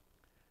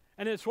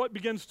 And it's what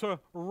begins to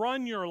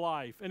run your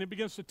life, and it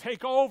begins to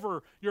take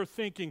over your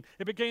thinking.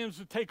 It begins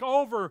to take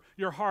over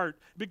your heart.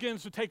 It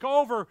begins to take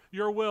over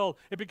your will.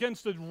 It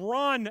begins to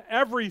run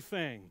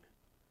everything.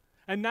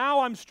 And now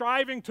I'm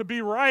striving to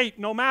be right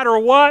no matter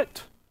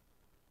what.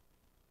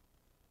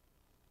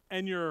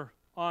 And you're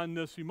on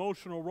this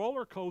emotional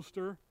roller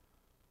coaster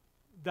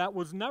that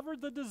was never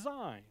the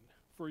design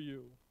for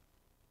you.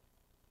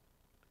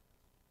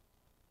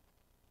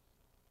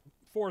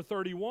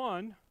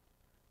 431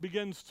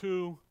 begins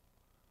to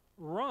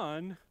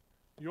run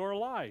your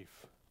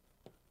life.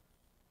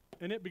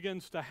 And it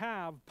begins to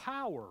have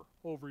power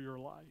over your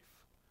life.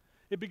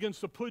 It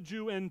begins to put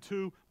you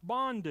into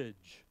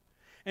bondage.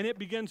 And it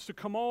begins to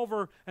come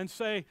over and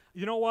say,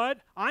 you know what?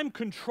 I'm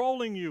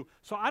controlling you.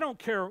 So I don't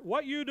care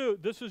what you do.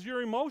 This is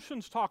your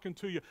emotions talking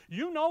to you.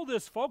 You know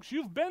this, folks.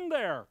 You've been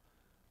there.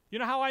 You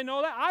know how I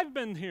know that? I've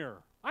been here.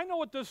 I know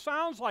what this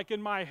sounds like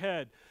in my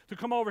head to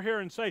come over here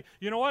and say,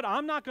 you know what?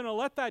 I'm not going to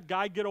let that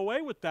guy get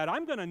away with that.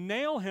 I'm going to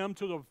nail him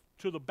to the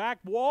back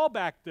wall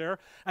back there,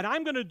 and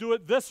I'm going to do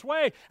it this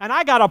way. And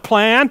I got a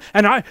plan,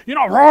 and and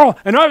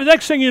the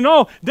next thing you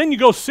know, then you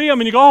go see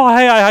him, and you go, oh,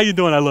 hey, how you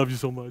doing? I love you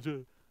so much.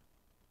 And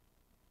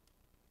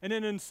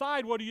then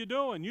inside, what are you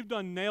doing? You've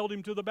done nailed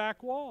him to the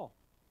back wall.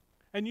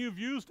 And you've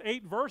used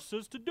 8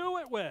 verses to do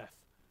it with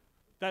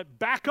that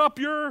back up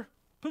your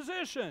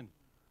position.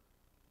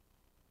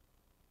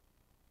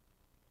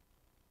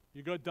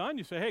 You go done,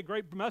 you say, hey,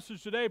 great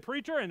message today,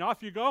 preacher, and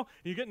off you go. And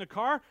you get in the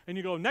car, and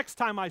you go, next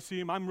time I see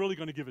him, I'm really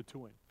going to give it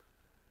to him.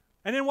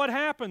 And then what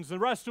happens? The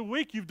rest of the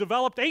week, you've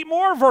developed 8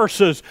 more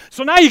verses.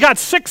 So now you got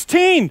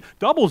 16.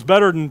 Double's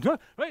better than,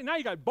 right, now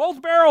you got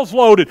both barrels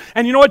loaded.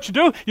 And you know what you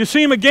do? You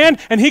see him again,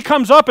 and he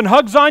comes up and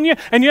hugs on you,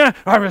 and and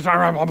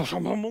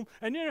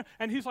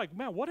he's like,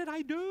 man, what did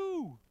I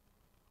do?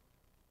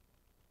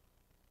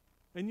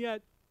 And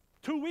yet,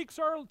 3 weeks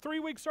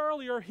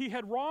earlier, he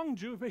had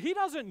wronged you, but he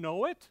doesn't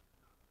know it.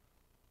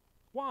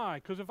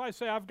 Why? Because if I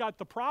say I've got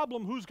the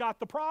problem, who's got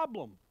the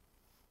problem?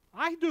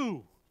 I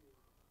do.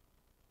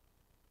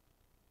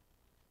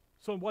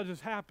 So what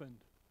has happened?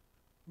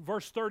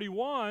 Verse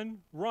 31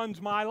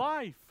 runs my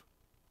life.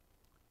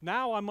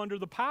 Now I'm under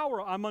the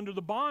power, I'm under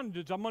the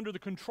bondage, I'm under the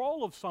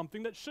control of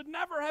something that should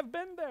never have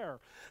been there.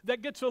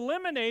 That gets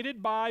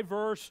eliminated by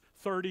verse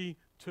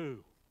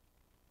 32.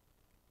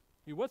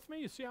 You with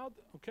me? You see how,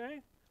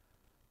 okay?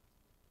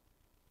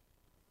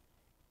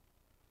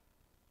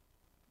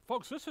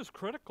 Folks, this is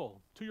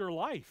critical to your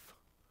life.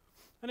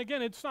 And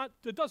again,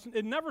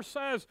 it never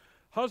says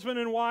husband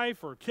and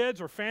wife or kids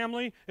or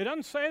family. It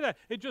doesn't say that.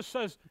 It just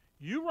says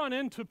you run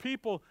into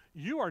people,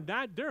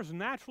 there's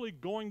naturally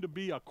going to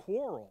be a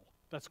quarrel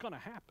that's going to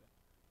happen.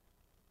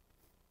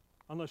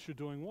 Unless you're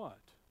doing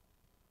what?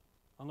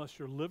 Unless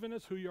you're living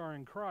as who you are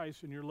in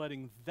Christ and you're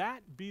letting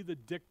that be the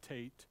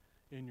dictate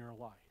in your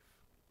life.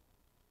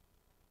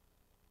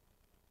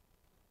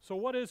 So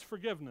what is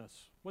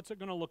forgiveness? What's it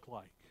going to look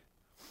like?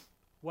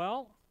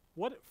 Well,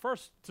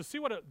 first, to see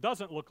what it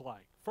doesn't look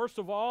like. First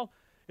of all,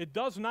 it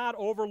does not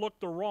overlook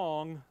the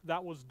wrong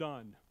that was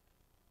done.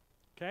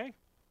 Okay?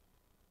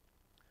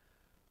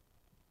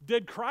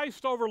 Did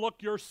Christ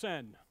overlook your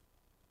sin?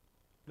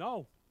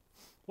 No.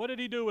 What did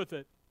he do with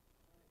it?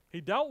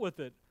 He dealt with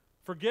it.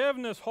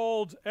 Forgiveness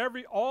holds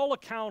all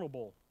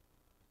accountable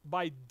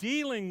by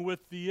dealing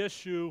with the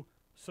issue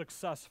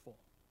successful.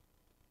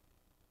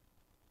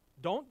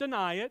 Don't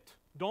deny it.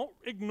 Don't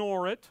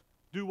ignore it.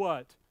 Do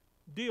what?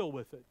 Deal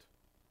with it.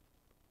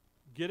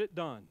 Get it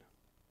done.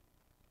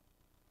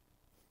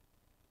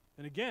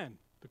 And again,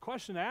 the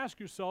question to ask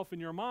yourself in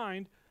your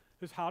mind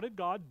is, how did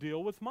God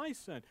deal with my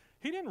sin?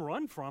 He didn't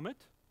run from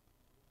it.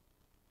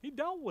 He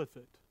dealt with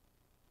it.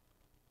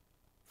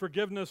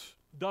 Forgiveness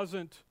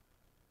doesn't,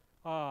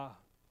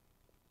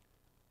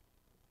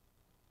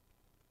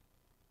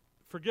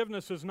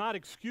 forgiveness is not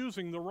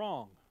excusing the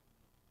wrong.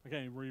 I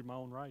can't even read my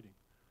own writing.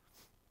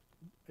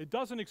 It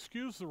doesn't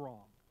excuse the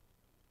wrong.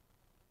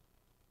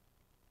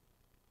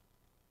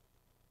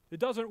 It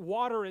doesn't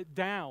water it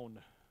down,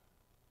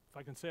 if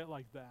I can say it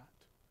like that.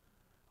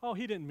 Oh,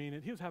 he didn't mean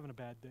it. He was having a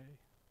bad day.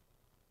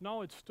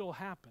 No, it still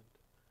happened.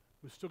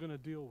 We're still going to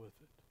deal with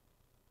it.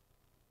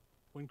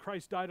 When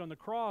Christ died on the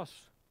cross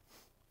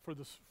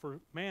for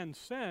man's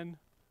sin,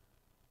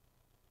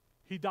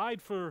 he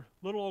died for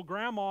little old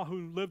grandma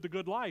who lived a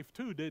good life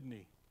too, didn't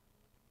he?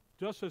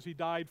 Just as he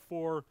died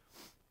for,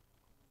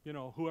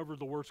 whoever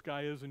the worst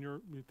guy is, and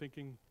you're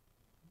thinking,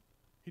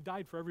 he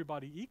died for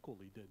everybody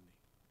equally, didn't he?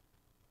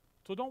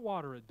 So don't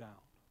water it down.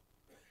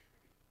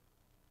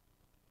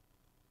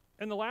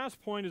 And the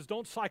last point is,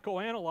 don't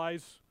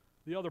psychoanalyze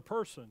the other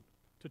person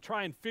to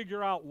try and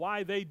figure out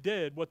why they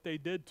did what they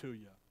did to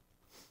you.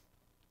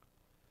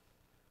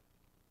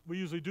 We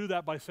usually do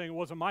that by saying it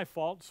wasn't my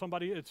fault.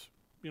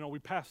 We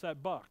passed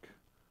that buck.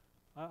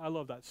 I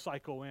love that,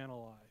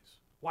 psychoanalyze.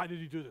 Why did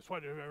he do this?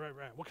 What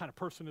kind of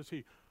person is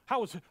he?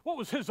 What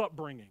was his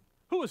upbringing?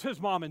 Who was his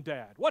mom and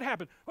dad? What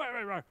happened?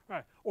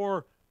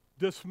 Or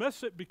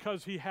dismiss it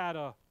because he had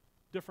a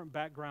different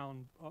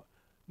background.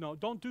 No,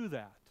 don't do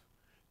that.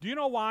 Do you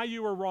know why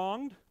you were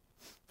wronged?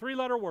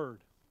 Three-letter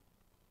word.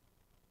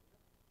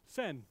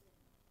 Sin.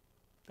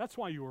 That's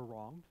why you were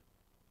wronged.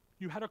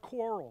 You had a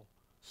quarrel.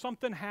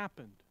 Something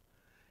happened.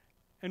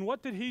 And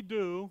what did he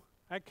do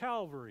at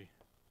Calvary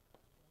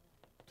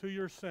to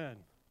your sin?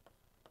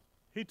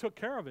 He took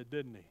care of it,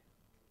 didn't he?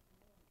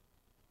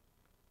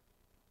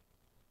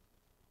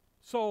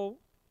 So,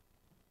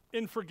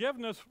 in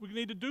forgiveness, we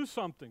need to do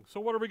something. So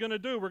what are we going to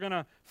do? We're going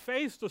to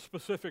face the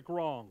specific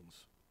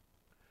wrongs.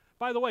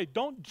 By the way,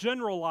 don't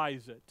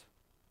generalize it.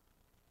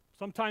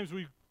 Sometimes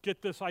we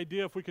get this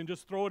idea if we can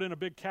just throw it in a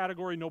big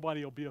category,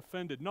 nobody will be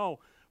offended. No,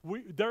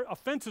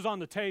 offense is on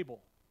the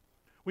table.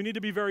 We need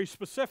to be very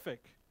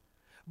specific.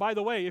 By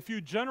the way, if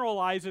you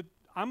generalize it,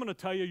 I'm going to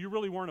tell you, you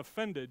really weren't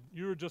offended.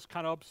 You were just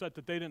kind of upset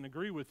that they didn't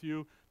agree with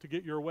you to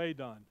get your way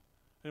done.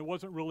 And it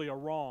wasn't really a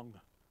wrong.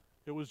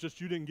 It was just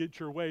you didn't get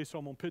your way, so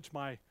I'm going to pitch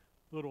my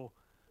little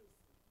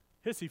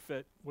hissy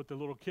fit with the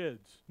little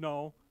kids.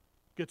 No,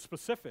 get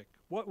specific.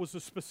 What was the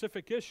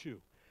specific issue?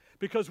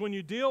 Because when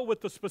you deal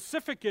with the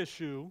specific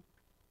issue,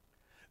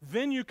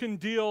 then you can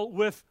deal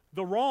with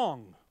the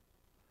wrong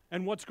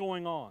and what's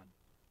going on.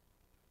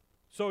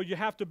 So you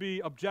have to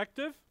be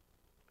objective.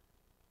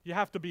 You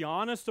have to be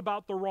honest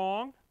about the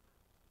wrong.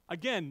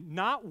 Again,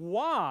 not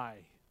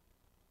why,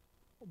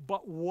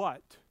 but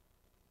what.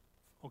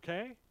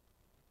 Okay?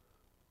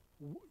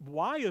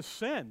 Why is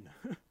sin?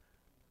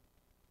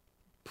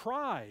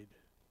 Pride.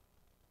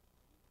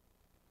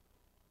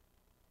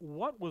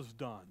 What was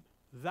done?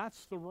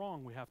 That's the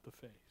wrong we have to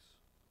face.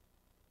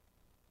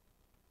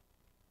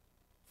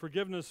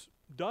 Forgiveness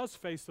does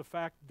face the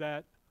fact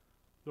that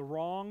the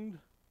wronged,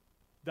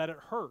 that it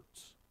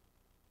hurts.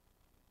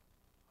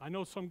 I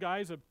know some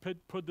guys have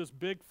put this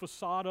big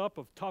facade up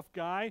of tough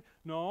guy.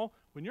 No,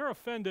 when you're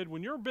offended,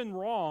 when you've been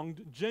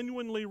wronged,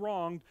 genuinely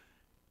wronged,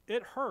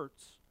 it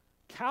hurts.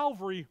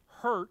 Calvary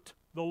hurt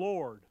the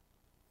Lord.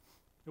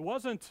 It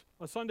wasn't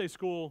a Sunday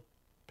school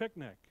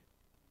picnic.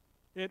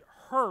 It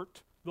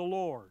hurt the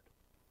Lord.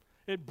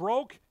 It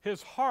broke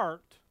his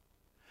heart.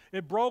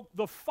 It broke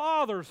the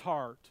Father's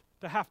heart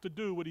to have to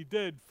do what he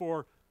did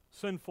for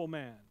sinful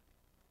man.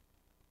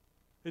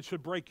 It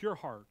should break your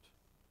heart.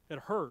 It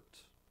hurts.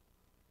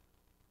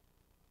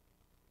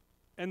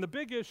 And the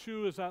big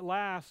issue is at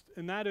last,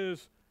 and that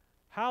is,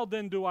 how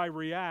then do I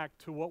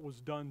react to what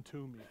was done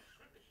to me?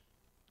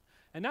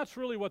 And that's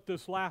really what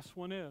this last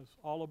one is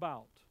all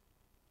about.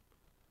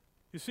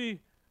 You see,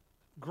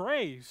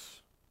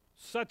 grace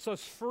sets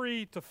us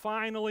free to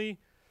finally,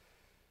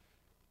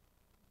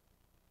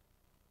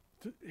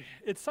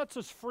 it sets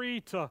us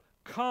free to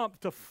come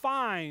to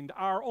find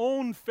our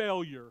own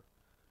failure.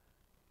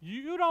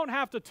 You don't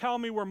have to tell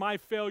me where my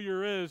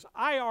failure is.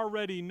 I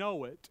already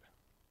know it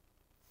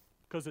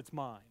because it's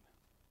mine.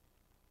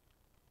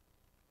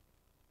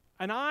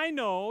 And I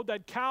know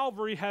that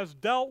Calvary has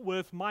dealt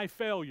with my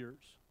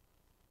failures.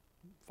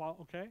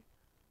 Okay?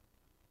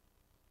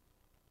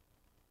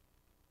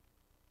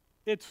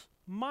 It's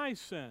my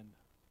sin.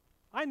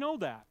 I know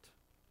that.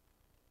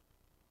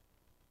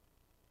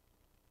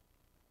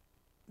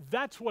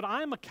 That's what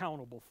I'm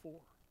accountable for.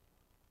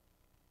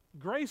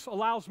 Grace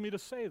allows me to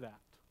say that.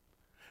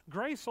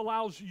 Grace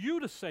allows you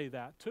to say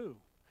that too.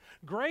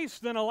 Grace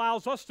then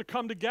allows us to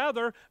come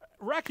together,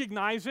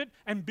 recognize it,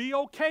 and be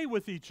okay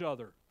with each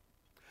other.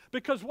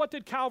 Because what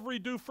did Calvary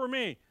do for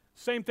me?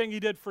 Same thing he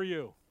did for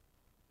you.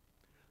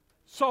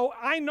 So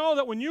I know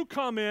that when you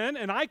come in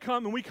and I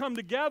come and we come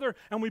together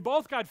and we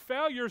both got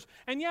failures,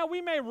 and yeah,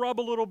 we may rub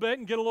a little bit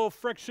and get a little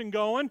friction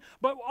going,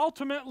 but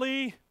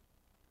ultimately,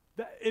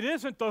 it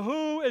isn't the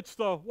who, it's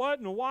the what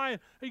and the why.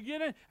 You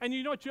get it? And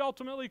you know what you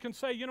ultimately can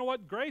say? You know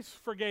what? Grace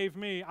forgave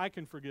me. I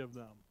can forgive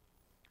them.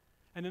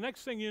 And the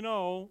next thing you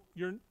know,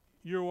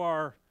 you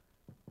are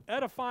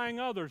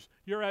edifying others.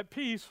 You're at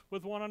peace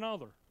with one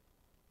another.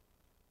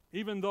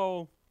 Even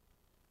though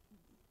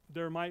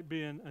there might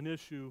be an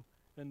issue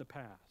in the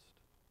past.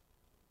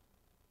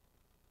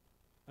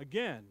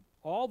 Again,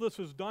 all this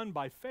is done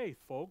by faith,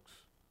 folks.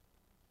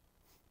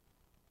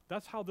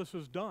 That's how this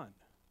is done.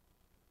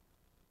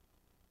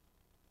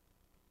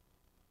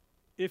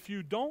 If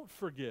you don't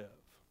forgive,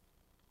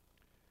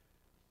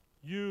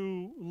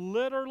 you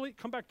literally,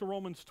 come back to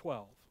Romans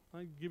 12.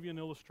 I'll give you an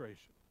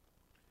illustration.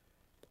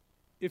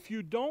 If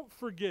you don't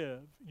forgive,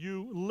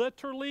 you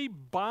literally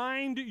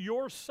bind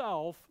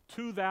yourself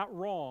to that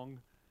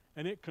wrong,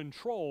 and it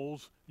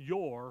controls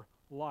your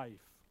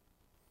life.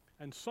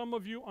 And some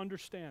of you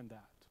understand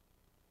that.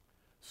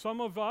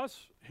 Some of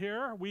us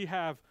here, we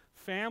have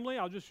family,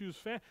 I'll just use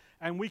family,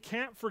 and we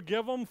can't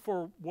forgive them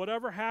for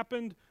whatever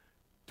happened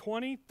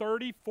 20,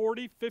 30,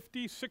 40,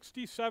 50,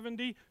 60,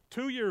 70,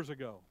 2 years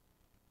ago.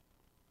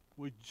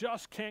 We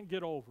just can't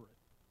get over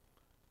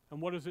it.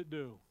 And what does it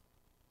do?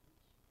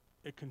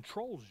 It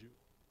controls you.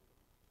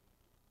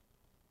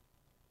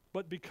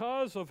 But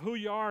because of who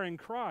you are in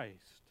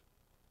Christ,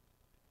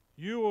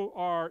 you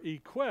are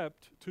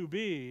equipped to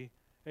be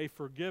a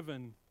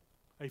forgiving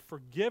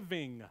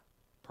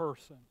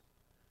person.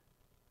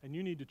 And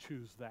you need to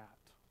choose that.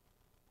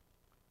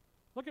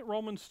 Look at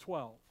Romans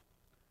 12.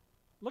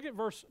 Look at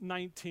verse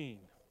 19.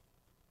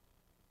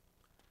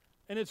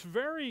 And it's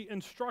very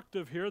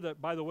instructive here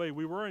that, by the way,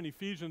 we were in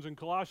Ephesians and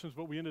Colossians,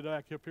 but we ended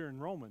up here in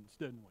Romans,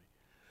 didn't we?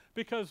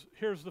 Because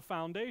here's the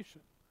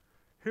foundation.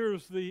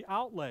 Here's the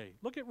outlay.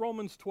 Look at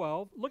Romans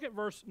 12. Look at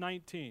verse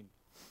 19.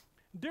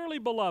 Dearly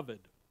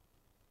beloved,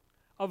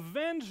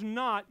 avenge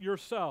not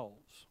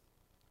yourselves,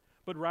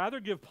 but rather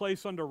give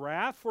place unto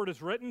wrath, for it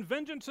is written,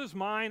 vengeance is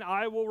mine,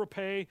 I will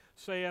repay,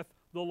 saith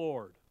the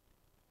Lord.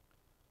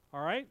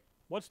 All right?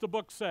 What's the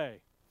book say?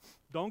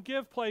 Don't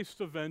give place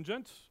to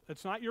vengeance.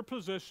 It's not your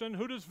position.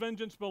 Who does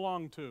vengeance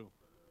belong to?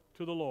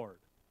 To the Lord.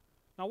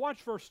 Now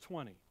watch verse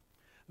 20.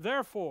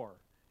 Therefore,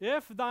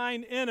 if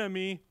thine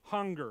enemy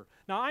hunger.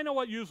 Now I know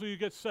what usually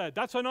gets said.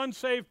 That's an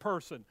unsaved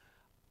person.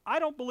 I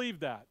don't believe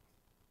that.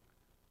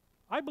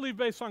 I believe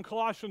based on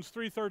Colossians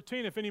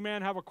 3:13, if any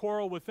man have a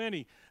quarrel with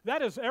any,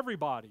 that is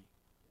everybody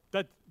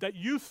that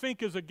you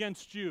think is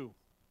against you,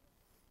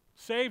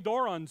 saved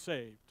or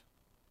unsaved.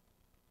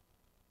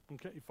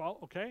 Okay, you follow?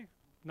 Okay?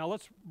 Now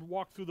let's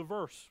walk through the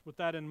verse with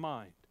that in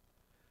mind.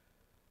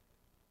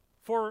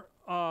 For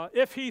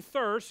if he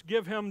thirst,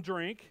 give him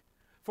drink,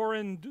 for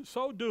in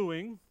so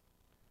doing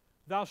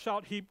thou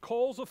shalt heap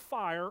coals of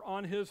fire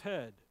on his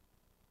head.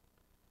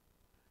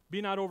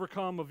 Be not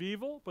overcome of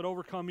evil, but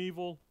overcome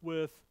evil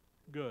with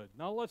good.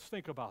 Now let's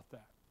think about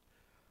that.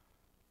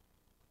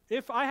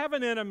 If I have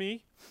an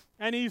enemy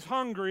and he's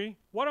hungry,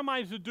 what am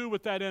I to do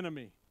with that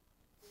enemy?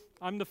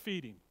 I'm to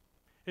feed him.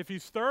 If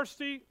he's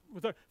thirsty,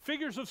 with the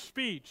figures of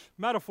speech,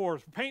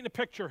 metaphors, we're painting a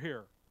picture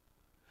here.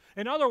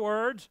 In other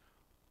words,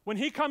 when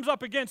he comes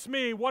up against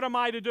me, what am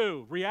I to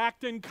do?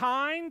 React in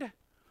kind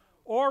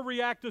or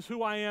react as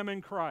who I am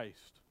in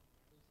Christ?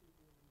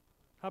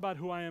 How about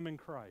who I am in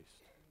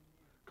Christ?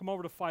 Come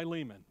over to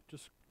Philemon.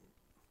 Just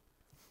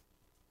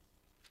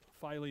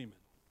Philemon.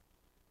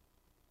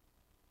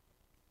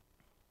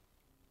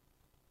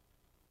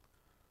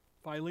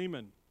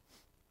 Philemon.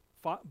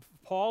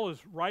 Paul is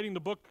writing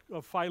the book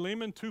of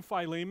Philemon to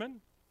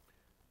Philemon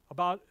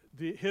about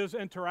his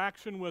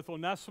interaction with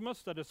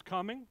Onesimus that is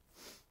coming,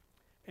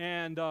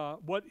 and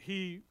what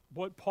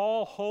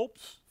Paul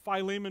hopes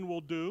Philemon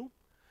will do.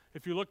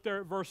 If you look there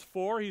at verse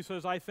 4, he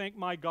says, I thank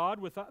my God,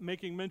 without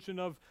making mention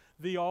of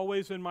thee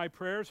always in my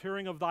prayers,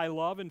 hearing of thy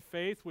love and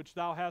faith which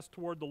thou hast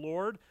toward the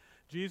Lord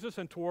Jesus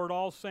and toward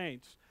all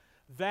saints.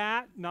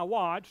 That, now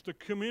watch, the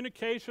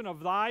communication of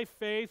thy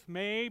faith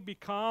may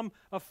become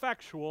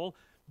effectual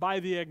by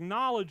the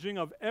acknowledging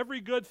of every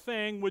good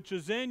thing which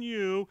is in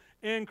you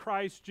in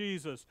Christ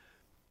Jesus.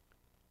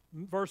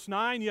 Verse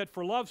 9, yet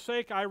for love's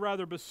sake I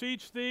rather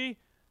beseech thee,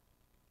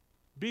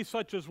 be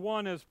such as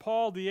one as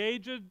Paul the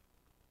aged,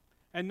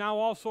 and now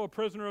also a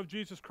prisoner of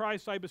Jesus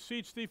Christ, I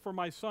beseech thee for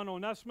my son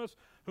Onesimus,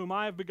 whom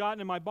I have begotten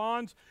in my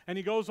bonds. And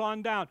he goes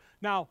on down.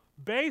 Now,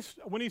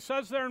 when he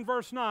says there in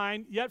verse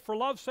 9, yet for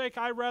love's sake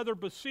I rather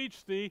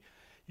beseech thee,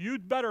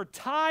 you'd better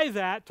tie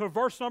that to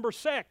verse number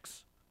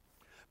 6.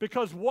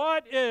 Because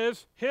what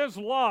is his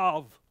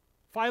love,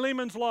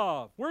 Philemon's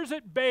love? Where's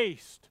it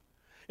based?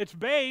 It's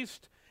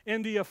based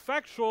in the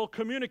effectual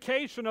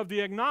communication of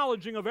the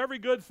acknowledging of every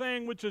good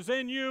thing which is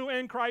in you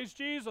in Christ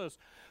Jesus.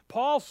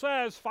 Paul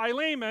says,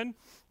 Philemon,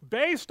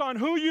 based on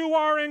who you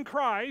are in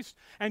Christ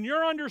and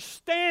your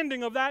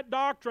understanding of that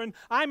doctrine,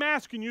 I'm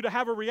asking you to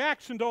have a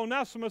reaction to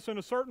Onesimus in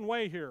a certain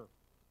way here.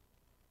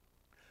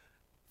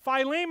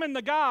 Philemon,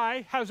 the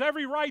guy, has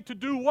every right to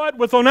do what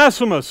with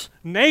Onesimus?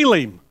 Nail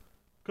him.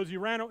 Because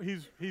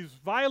he's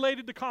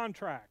violated the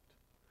contract.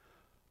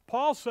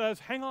 Paul says,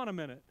 hang on a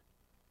minute.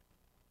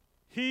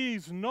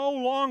 He's no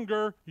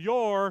longer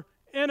your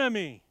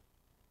enemy.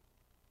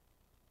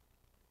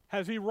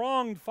 Has he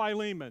wronged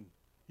Philemon?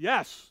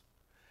 Yes.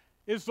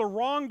 Is the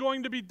wrong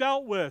going to be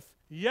dealt with?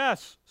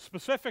 Yes,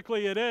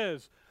 specifically it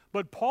is.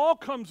 But Paul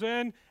comes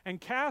in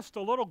and casts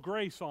a little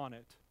grace on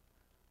it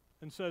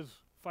and says,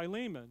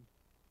 Philemon,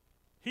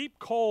 heap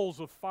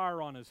coals of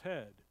fire on his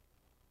head.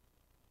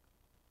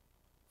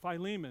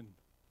 Philemon,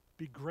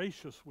 be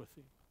gracious with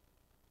him.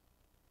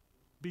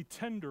 Be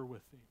tender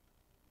with him.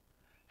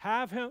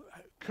 Have him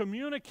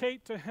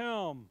communicate to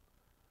him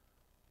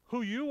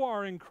who you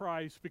are in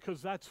Christ,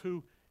 because that's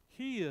who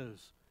he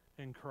is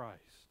in Christ.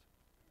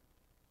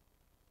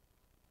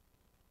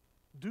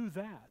 Do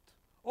that.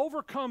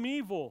 Overcome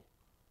evil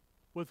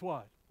with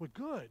what? With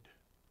good.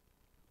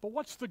 But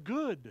what's the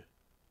good?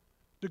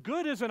 The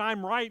good isn't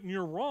I'm right and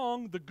you're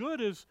wrong. The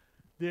good is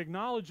the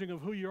acknowledging of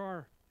who you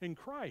are in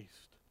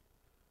Christ.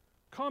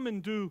 Come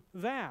and do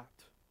that.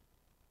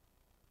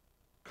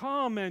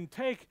 Come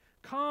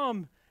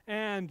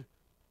and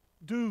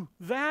do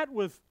that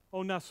with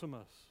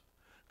Onesimus.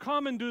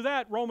 Come and do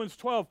that, Romans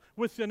 12,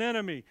 with an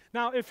enemy.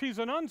 Now, if he's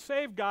an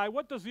unsaved guy,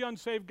 what does the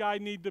unsaved guy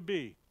need to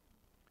be?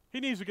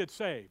 He needs to get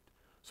saved.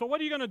 So what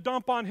are you going to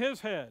dump on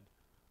his head?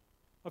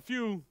 A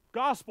few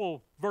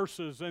gospel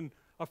verses and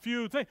a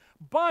few things.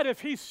 But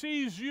if he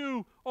sees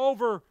you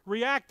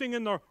overreacting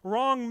in the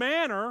wrong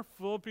manner,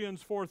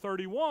 Philippians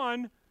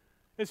 4:31,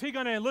 is he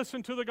going to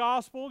listen to the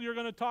gospel you're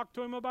going to talk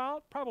to him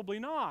about? Probably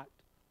not.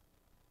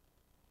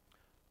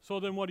 So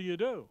then what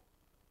do?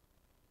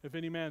 If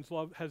any man's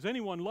love, has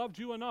anyone loved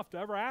you enough to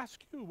ever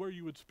ask you where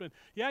you would spend?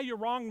 Yeah, you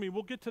wronged me.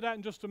 We'll get to that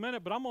in just a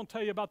minute, but I'm going to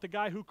tell you about the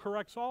guy who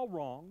corrects all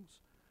wrongs,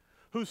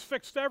 who's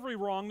fixed every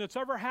wrong that's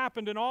ever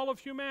happened in all of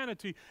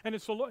humanity. And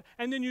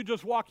and then you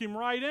just walk him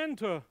right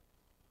into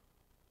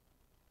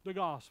the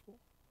gospel.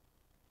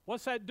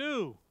 What's that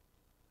do?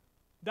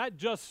 That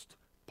just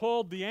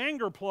pulled the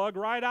anger plug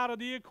right out of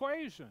the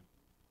equation.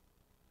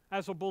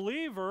 As a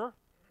believer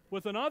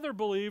with another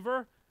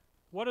believer,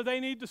 what do they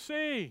need to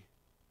see?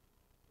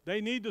 They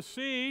need to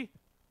see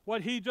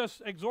what he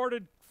just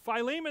exhorted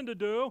Philemon to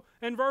do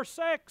in verse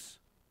 6.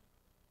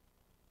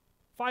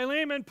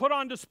 Philemon, put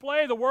on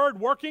display the word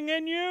working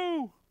in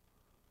you.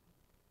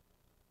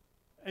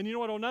 And you know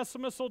what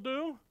Onesimus will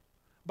do?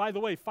 By the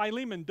way,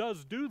 Philemon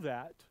does do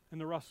that in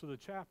the rest of the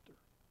chapter.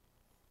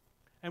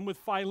 And with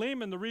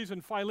Philemon, the reason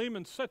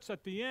Philemon sits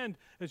at the end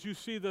is you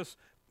see this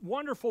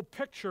wonderful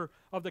picture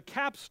of the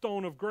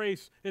capstone of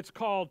grace. It's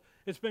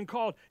been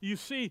called, you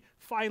see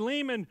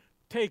Philemon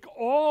take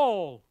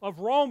all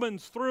of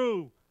Romans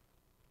through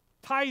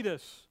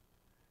Titus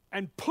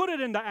and put it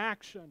into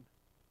action.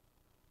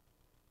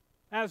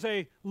 As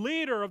a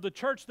leader of the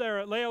church there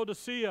at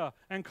Laodicea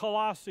and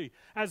Colossae,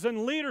 as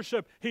in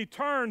leadership, he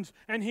turns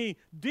and he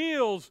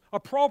deals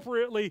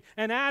appropriately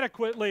and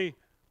adequately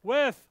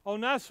with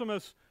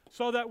Onesimus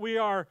so that we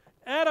are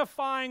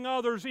edifying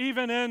others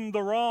even in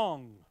the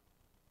wrong.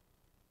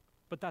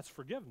 But that's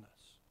forgiveness.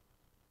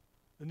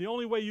 And the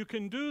only way you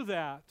can do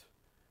that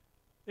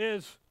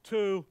is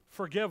to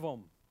forgive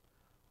them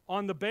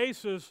on the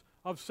basis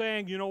of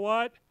saying, you know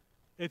what?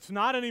 It's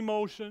not an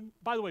emotion.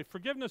 By the way,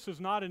 forgiveness is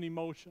not an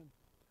emotion.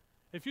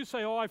 If you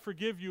say, oh, I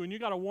forgive you, and you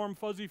got a warm,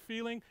 fuzzy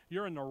feeling,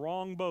 you're in the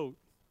wrong boat.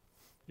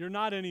 You're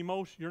not in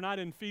emotion. You're not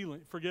in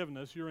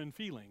forgiveness. You're in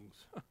feelings.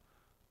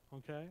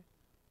 Okay?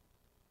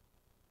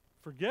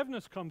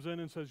 Forgiveness comes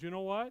in and says, you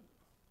know what?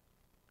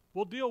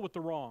 We'll deal with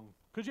the wrong.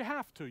 Because you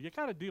have to. You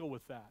got to deal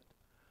with that.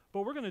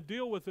 But we're going to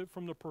deal with it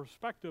from the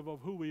perspective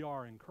of who we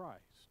are in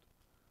Christ.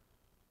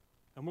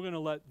 And we're going to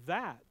let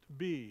that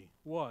be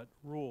what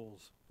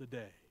rules the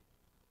day.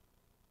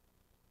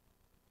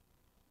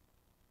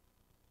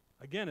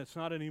 Again, it's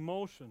not an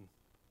emotion.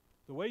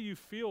 The way you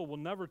feel will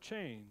never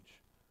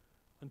change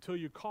until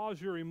you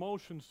cause your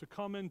emotions to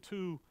come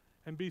into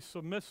and be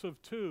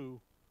submissive to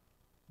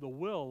the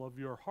will of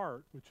your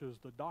heart, which is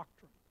the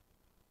doctrine.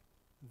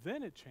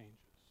 Then it changes.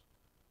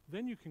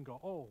 Then you can go,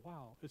 oh,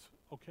 wow, it's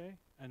okay,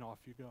 and off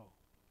you go.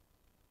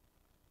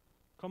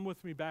 Come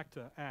with me back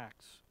to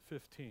Acts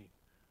 15.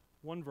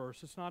 One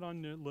verse. It's not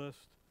on the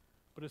list,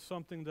 but it's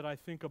something that I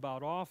think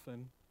about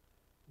often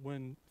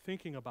when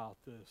thinking about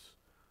this.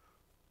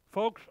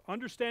 Folks,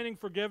 understanding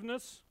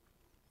forgiveness,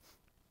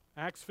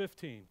 Acts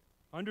 15.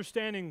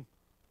 Understanding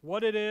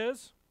what it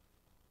is,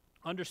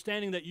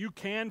 understanding that you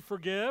can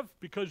forgive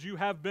because you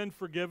have been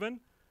forgiven.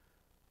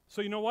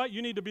 So you know what?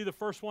 You need to be the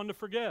first one to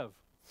forgive.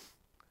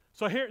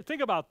 So here,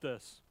 think about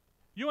this.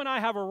 You and I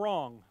have a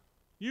wrong.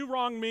 You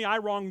wronged me, I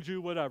wronged you,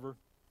 whatever.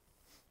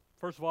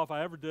 First of all, if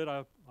I ever did,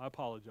 I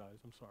apologize.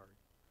 I'm sorry.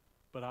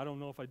 But I don't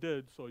know if I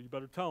did, so you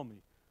better tell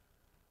me.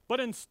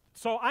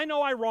 So I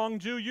know I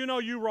wronged you. You know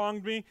you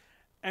wronged me.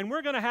 And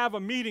we're going to have a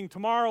meeting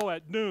tomorrow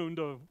at noon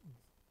to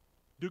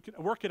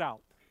work it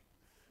out.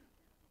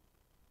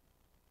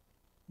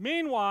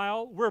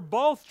 Meanwhile, we're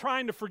both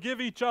trying to forgive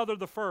each other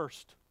the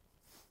first.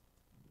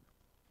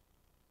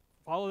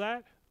 Follow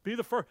that? Be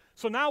the first.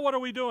 So now what are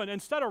we doing?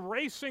 Instead of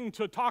racing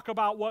to talk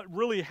about what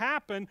really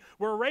happened,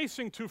 we're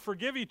racing to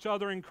forgive each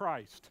other in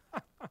Christ.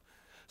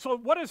 So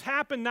what has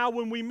happened now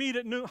when we meet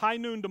at high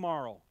noon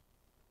tomorrow?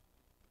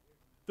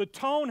 The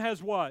tone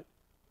has what?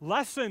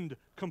 Lessened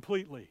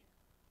completely.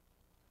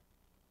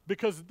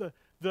 Because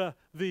the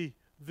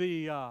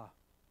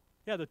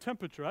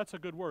temperature, that's a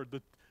good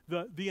word.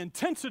 The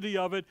intensity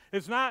of it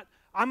is not,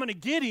 I'm going to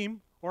get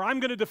him or I'm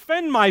going to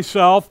defend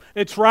myself.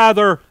 It's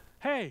rather,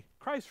 hey,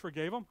 Christ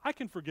forgave him. I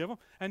can forgive him.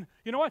 And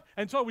you know what?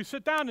 And so we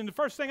sit down and the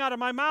first thing out of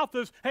my mouth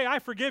is, hey, I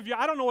forgive you.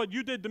 I don't know what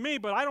you did to me,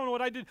 but I don't know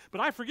what I did,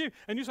 but I forgive you.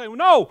 And you say, well,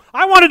 no,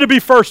 I wanted to be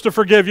first to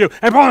forgive you.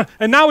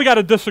 And now we got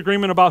a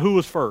disagreement about who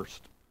was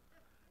first.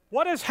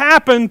 What has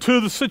happened to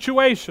the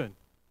situation?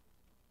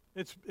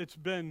 It's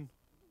been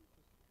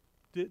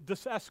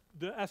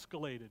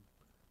de-escalated.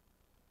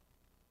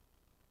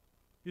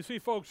 You see,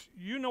 folks,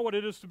 you know what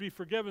it is to be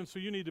forgiven, so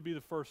you need to be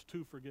the first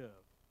to forgive.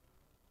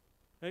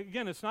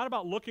 Again, it's not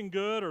about looking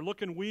good or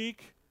looking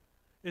weak.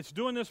 It's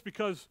doing this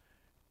because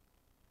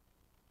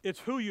it's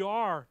who you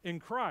are in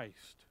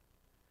Christ.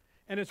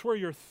 And it's where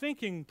your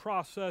thinking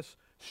process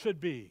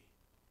should be.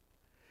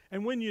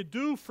 And when you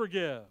do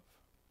forgive,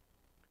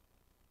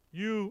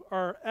 you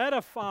are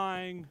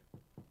edifying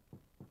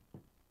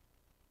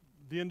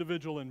the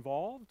individual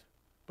involved,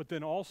 but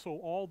then also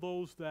all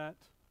those that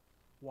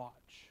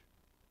watch.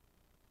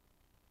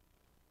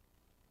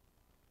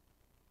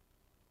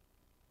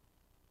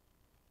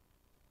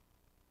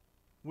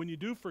 When you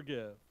do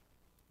forgive,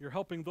 you're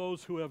helping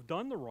those who have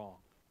done the wrong.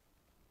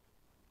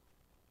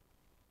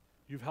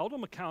 You've held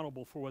them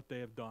accountable for what they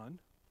have done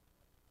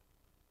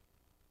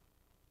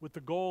with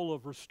the goal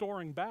of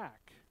restoring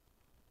back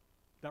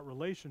that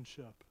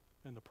relationship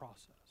in the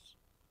process.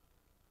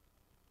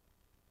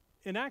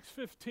 In Acts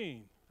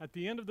 15, at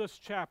the end of this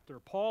chapter,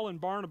 Paul and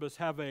Barnabas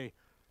have a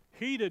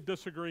heated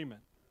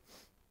disagreement.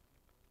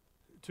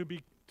 To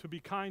be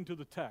kind to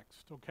the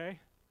text, okay?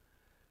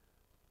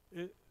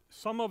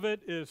 Some of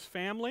it is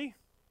family.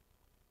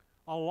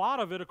 A lot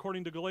of it,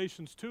 according to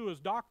Galatians 2, is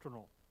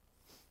doctrinal,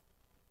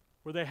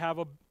 where they have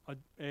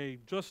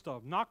just a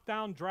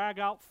knockdown,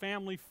 drag-out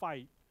family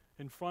fight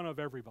in front of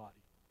everybody.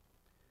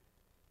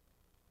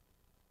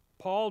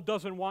 Paul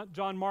doesn't want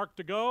John Mark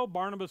to go.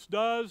 Barnabas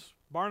does.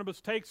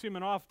 Barnabas takes him,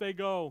 and off they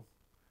go.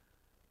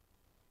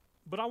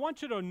 But I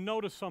want you to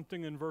notice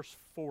something in verse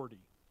 40.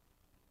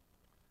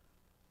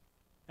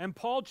 And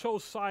Paul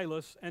chose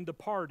Silas and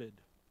departed,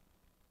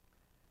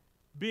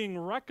 being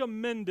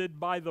recommended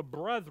by the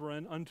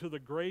brethren unto the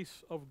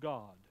grace of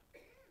God.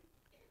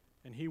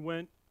 And he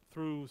went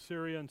through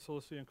Syria and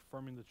Cilicia and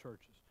confirming the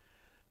churches.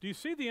 Do you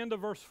see the end of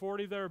verse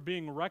 40 there?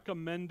 Being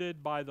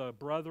recommended by the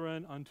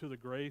brethren unto the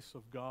grace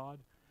of God.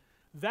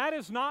 That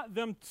is not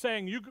them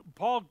saying,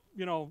 Paul,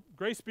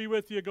 grace be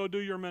with you, go do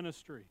your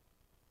ministry.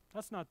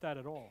 That's not that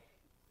at all.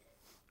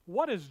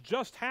 What has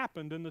just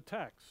happened in the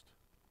text?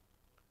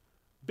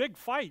 Big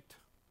fight.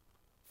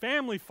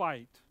 Family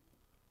fight.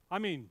 I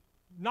mean,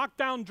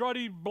 knockdown,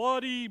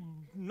 bloody,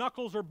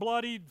 knuckles are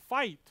bloodied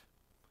fight.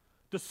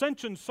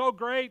 Dissension so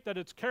great that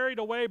it's carried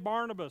away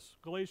Barnabas,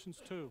 Galatians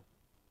 2.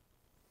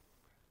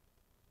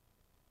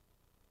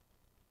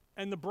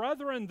 And the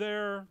brethren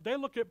there, they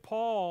look at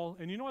Paul,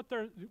 and you know what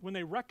when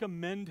they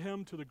recommend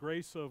him to the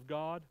grace of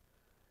God,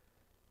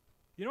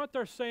 you know what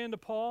they're saying to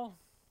Paul?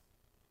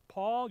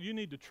 Paul, you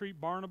need to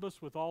treat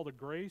Barnabas with all the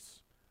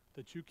grace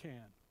that you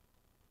can.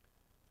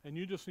 And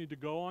you just need to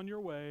go on your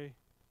way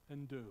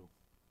and do.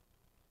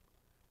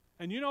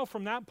 And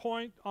from that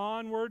point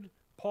onward,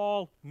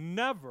 Paul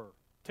never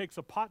takes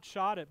a pot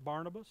shot at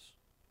Barnabas.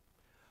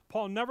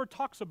 Paul never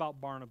talks about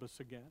Barnabas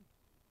again.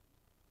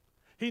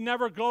 He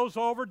never goes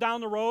over down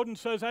the road and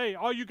says, hey,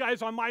 all you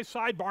guys on my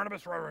side,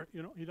 Barnabas,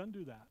 he doesn't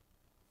do that.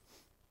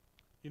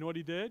 You know what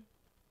he did?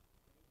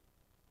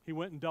 He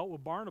went and dealt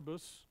with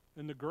Barnabas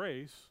in the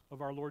grace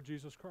of our Lord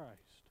Jesus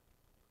Christ.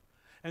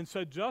 And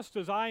said, just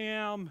as I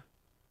am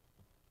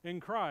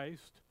in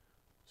Christ,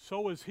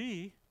 so is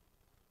he,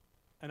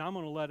 and I'm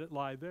going to let it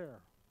lie there.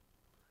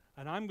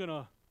 And I'm going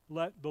to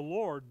let the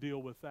Lord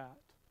deal with that.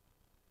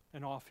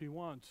 And off he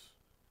went.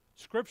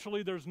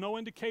 Scripturally, there's no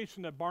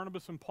indication that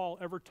Barnabas and Paul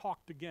ever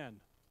talked again.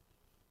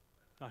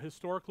 Now,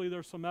 historically,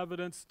 there's some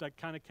evidence that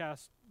kind of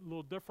casts a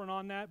little different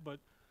on that, but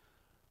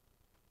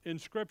in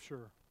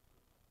Scripture,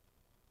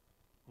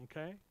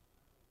 okay?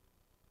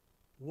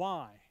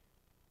 Why?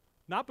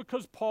 Not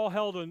because Paul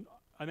held an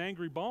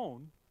angry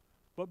bone,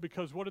 but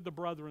because what did the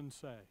brethren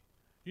say?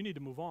 You need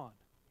to move on.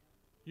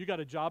 You got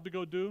a job to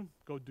go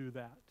do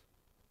that.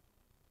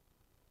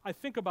 I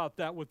think about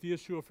that with the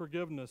issue of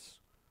forgiveness.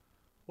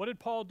 What did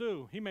Paul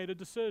do? He made a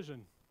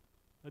decision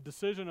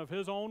of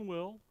his own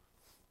will,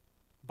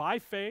 by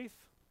faith,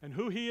 and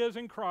who he is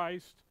in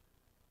Christ,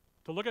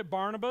 to look at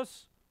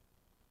Barnabas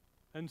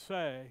and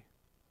say,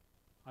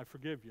 I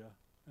forgive you,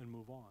 and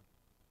move on.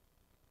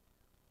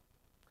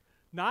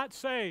 Not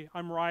say,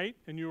 I'm right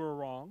and you are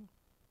wrong.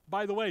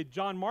 By the way,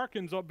 John Mark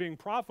ends up being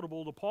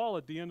profitable to Paul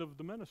at the end of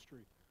the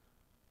ministry.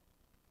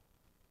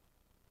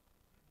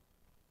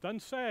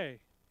 Doesn't say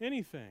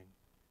anything.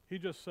 He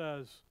just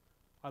says,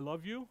 I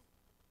love you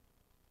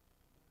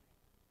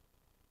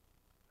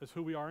as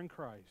who we are in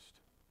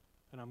Christ,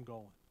 and I'm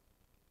going.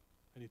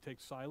 And he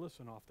takes Silas,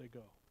 and off they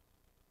go.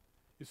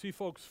 You see,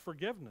 folks,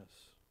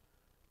 forgiveness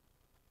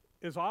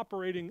is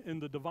operating in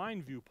the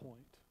divine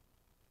viewpoint.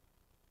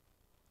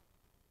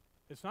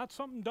 It's not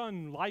something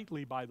done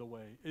lightly, by the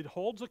way. It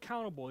holds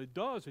accountable. It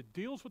does. It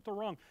deals with the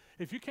wrong.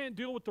 If you can't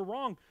deal with the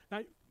wrong, now,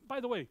 by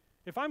the way,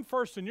 if I'm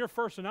first and you're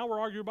first and now we're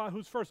arguing about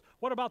who's first,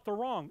 what about the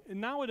wrong? And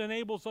now it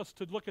enables us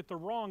to look at the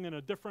wrong in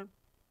a different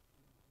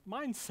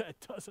mindset,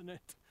 doesn't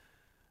it?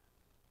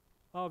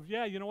 Of,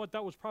 yeah, you know what,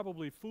 that was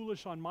probably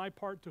foolish on my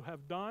part to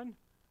have done.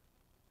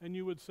 And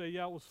you would say,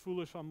 yeah, it was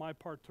foolish on my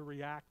part to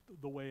react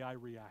the way I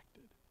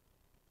reacted.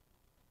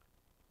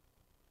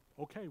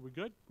 Okay, we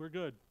good? We're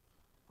good.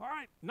 All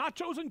right,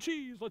 nachos and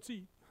cheese, let's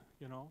eat,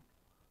 and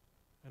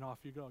off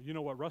you go. You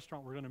know what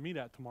restaurant we're going to meet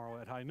at tomorrow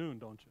at high noon,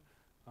 don't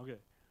you? Okay.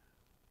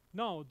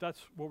 No, that's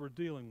what we're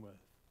dealing with.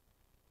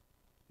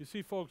 You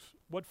see, folks,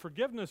 what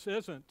forgiveness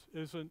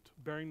isn't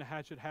burying the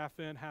hatchet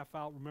half in, half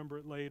out, remember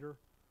it later.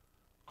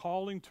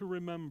 Calling to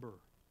remember.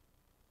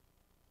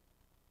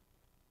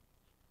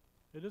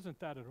 It isn't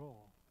that at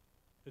all.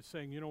 It's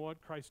saying, you know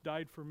what, Christ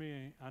died for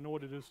me, I know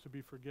what it is to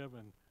be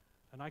forgiven,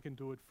 and I can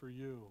do it for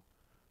you.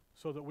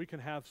 So that we can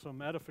have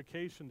some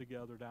edification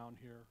together down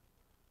here.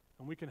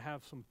 And we can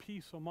have some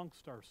peace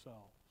amongst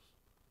ourselves.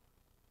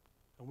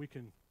 And we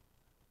can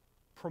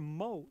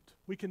promote,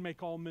 we can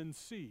make all men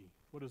see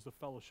what is the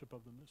fellowship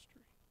of the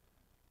mystery.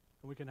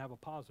 And we can have a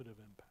positive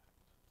impact.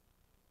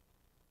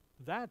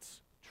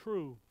 That's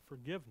true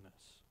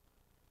forgiveness.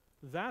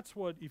 That's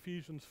what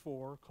Ephesians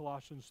 4,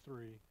 Colossians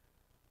 3,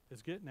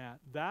 is getting at.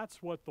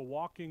 That's what the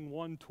walking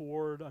one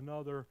toward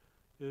another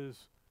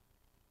is.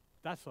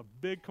 That's a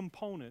big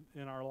component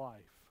in our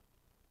life,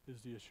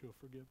 is the issue of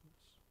forgiveness.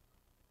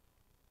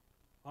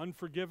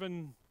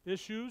 Unforgiven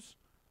issues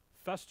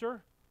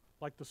fester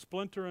like the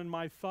splinter in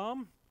my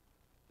thumb.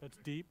 That's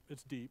deep.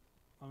 It's deep.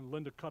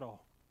 Linda cut a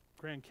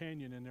Grand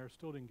Canyon in there,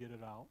 still didn't get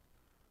it out.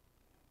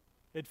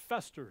 It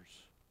festers.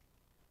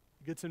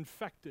 It gets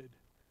infected.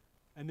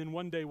 And then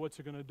one day, what's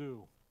it going to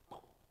do?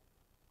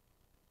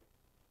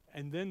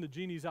 And then the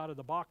genie's out of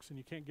the box and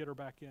you can't get her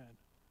back in.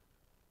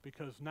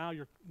 Because now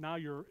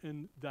you're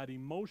in that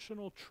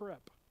emotional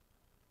trip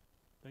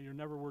that you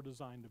never were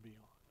designed to be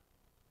on.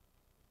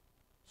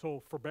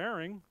 So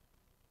forbearing,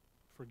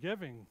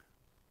 forgiving,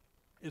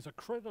 is a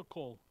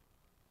critical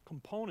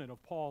component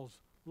of Paul's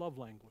love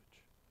language.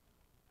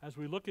 As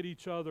we look at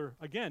each other,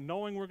 again,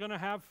 knowing we're going to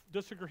have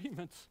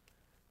disagreements,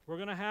 we're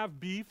going to have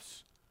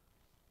beefs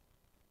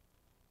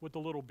with the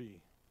little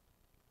b.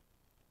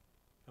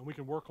 And we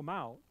can work them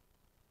out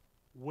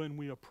when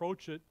we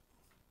approach it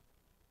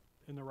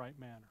in the right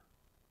manner.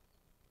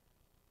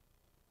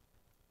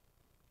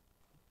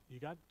 You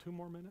got 2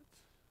 more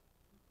minutes?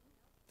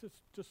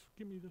 Just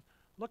give me this.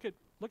 Look at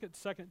 2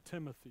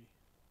 Timothy.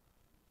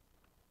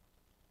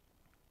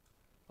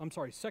 I'm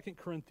sorry, 2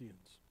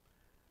 Corinthians.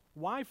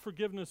 Why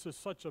forgiveness is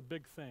such a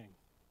big thing.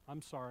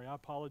 I'm sorry, I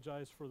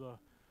apologize for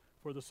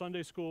the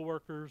Sunday school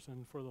workers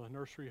and for the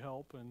nursery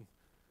help and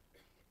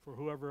for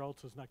whoever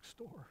else is next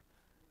door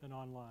and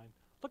online.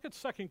 Look at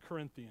 2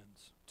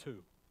 Corinthians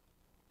 2.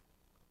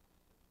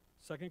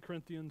 2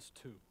 Corinthians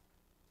 2.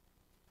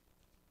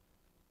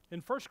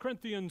 In 1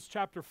 Corinthians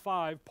chapter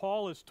 5,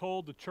 Paul is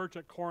told the church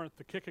at Corinth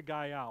to kick a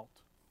guy out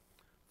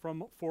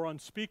for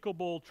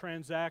unspeakable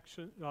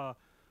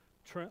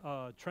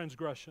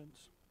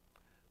transgressions.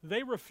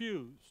 They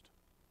refused.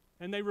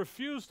 And they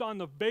refused on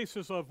the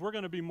basis of, we're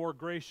going to be more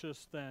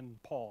gracious than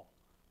Paul.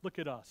 Look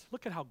at us.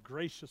 Look at how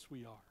gracious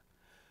we are.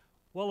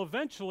 Well,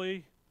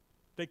 eventually,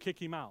 they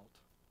kick him out.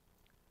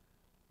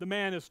 The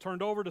man is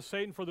turned over to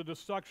Satan for the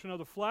destruction of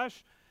the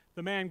flesh.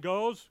 The man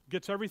goes,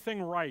 gets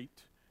everything right.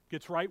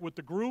 Gets right with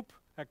the group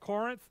at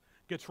Corinth,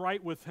 gets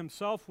right with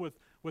himself, with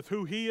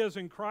who he is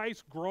in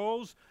Christ,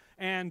 grows,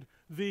 and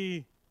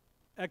the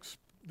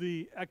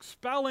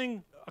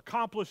expelling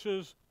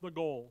accomplishes the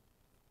goal.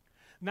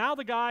 Now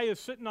the guy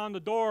is sitting on the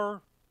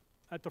door,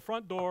 at the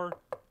front door,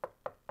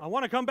 I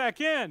want to come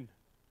back in.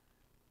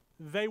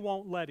 They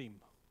won't let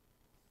him.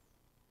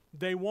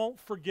 They won't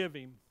forgive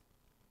him.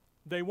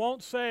 They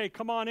won't say,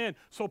 come on in.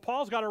 So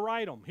Paul's got to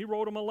write him. He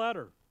wrote him a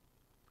letter.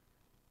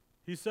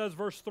 He says,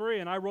 verse 3,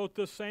 and I wrote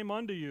this same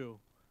unto you,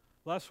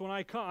 lest when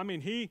I come.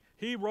 He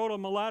wrote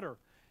him a letter.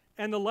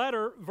 And the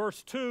letter,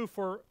 verse 2,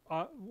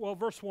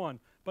 verse 1,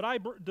 but I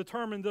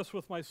determined this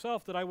with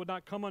myself, that I would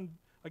not come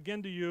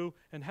again to you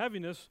in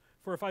heaviness,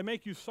 for if I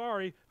make you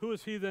sorry, who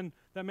is he then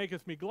that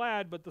maketh me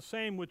glad, but the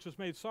same which is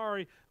made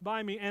sorry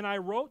by me? And I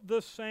wrote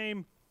this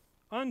same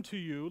unto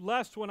you,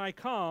 lest when I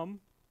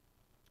come,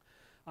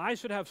 I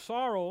should have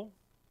sorrow.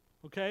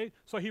 Okay?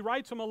 So he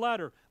writes him a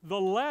letter.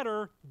 The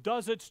letter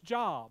does its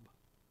job.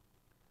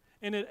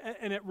 And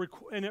it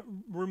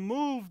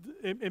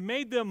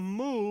made them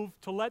move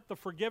to let the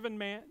forgiven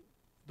man,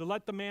 to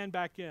let the man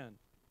back in.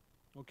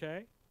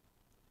 Okay?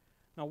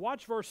 Now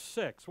watch verse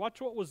 6. Watch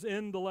what was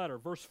in the letter.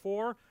 Verse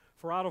 4,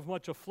 for out of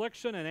much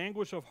affliction and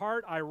anguish of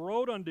heart I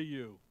wrote unto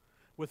you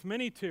with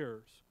many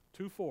tears.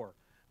 2:4.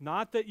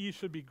 Not that ye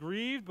should be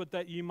grieved, but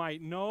that ye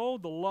might know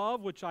the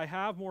love which I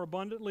have more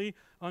abundantly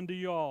unto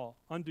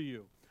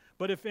you.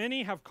 But if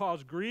any have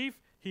caused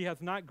grief, he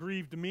hath not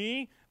grieved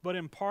me, but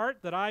in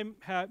part that I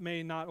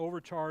may not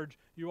overcharge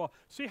you all.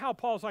 See how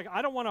Paul's like,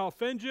 I don't want to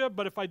offend you,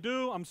 but if I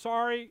do, I'm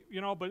sorry,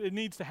 but it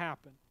needs to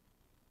happen.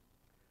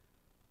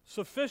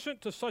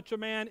 Sufficient to such a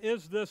man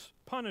is this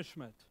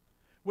punishment,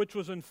 which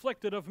was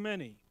inflicted of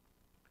many.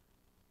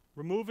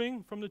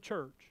 Removing from the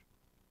church.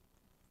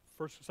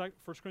 1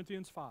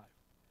 Corinthians 5.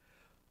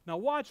 Now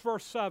watch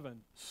verse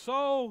 7.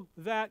 So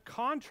that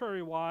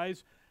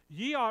contrariwise,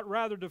 ye ought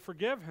rather to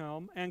forgive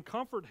him and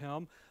comfort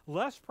him,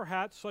 lest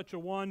perhaps such a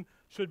one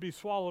should be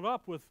swallowed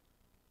up with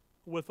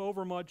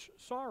overmuch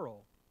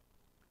sorrow.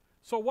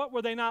 So what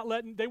were they not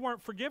letting? They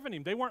weren't forgiving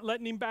him. They weren't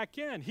letting him back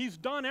in. He's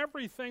done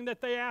everything that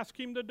they asked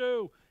him to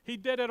do. He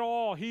did it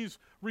all. He's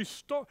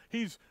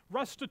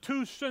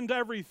restitutioned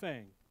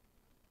everything.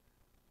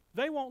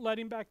 They won't let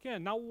him back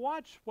in. Now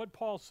watch what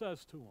Paul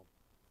says to him.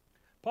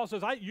 Paul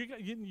says,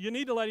 you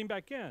need to let him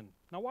back in.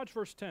 Now watch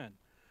verse 10.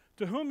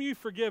 To whom you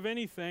forgive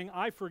anything,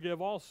 I forgive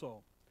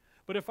also.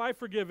 But if I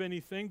forgive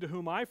anything, to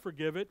whom I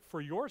forgive it, for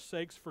your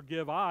sakes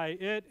forgive I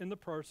it in the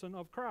person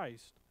of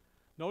Christ.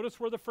 Notice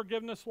where the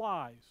forgiveness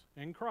lies,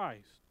 in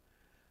Christ.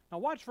 Now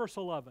watch verse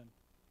 11.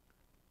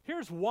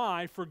 Here's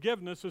why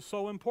forgiveness is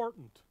so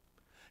important.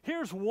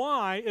 Here's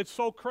why it's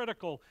so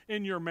critical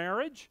in your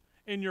marriage,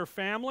 in your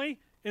family,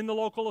 in the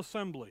local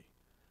assembly.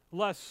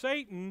 Lest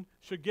Satan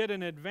should get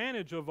an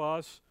advantage of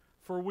us,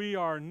 for we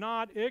are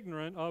not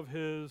ignorant of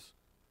his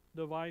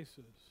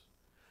devices.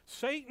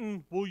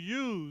 Satan will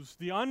use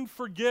the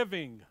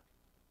unforgiving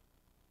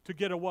to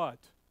get a what?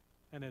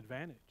 An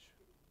advantage.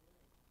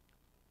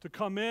 To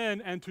come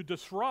in and to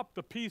disrupt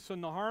the peace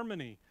and the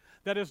harmony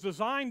that is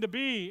designed to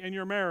be in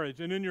your marriage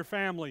and in your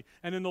family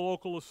and in the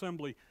local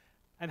assembly.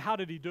 And how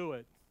did he do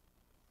it?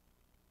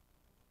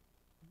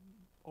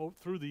 Oh,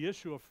 through the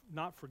issue of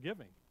not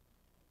forgiving,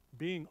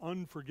 being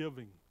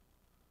unforgiving.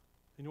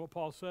 You know what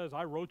Paul says?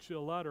 I wrote you a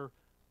letter.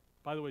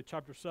 By the way,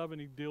 chapter 7,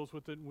 he deals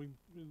with it, and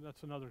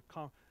that's another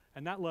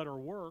and that letter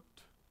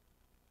worked,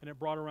 and it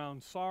brought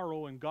around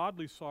sorrow and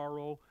godly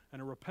sorrow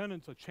and a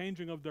repentance, a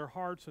changing of their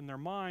hearts and their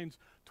minds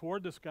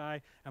toward this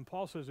guy. And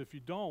Paul says, if you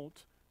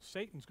don't,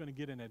 Satan's going to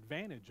get an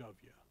advantage of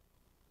you.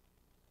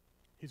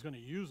 He's going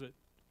to use it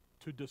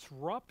to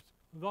disrupt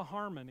the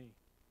harmony,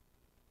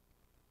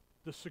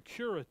 the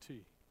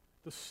security,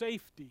 the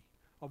safety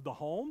of the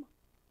home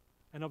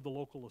and of the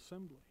local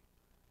assembly.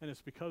 And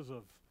it's because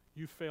of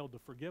you failed to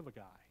forgive a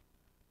guy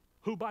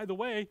who, by the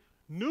way,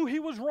 knew he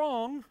was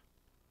wrong,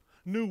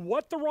 knew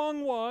what the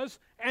wrong was,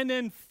 and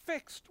then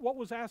fixed what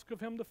was asked of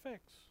him to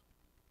fix.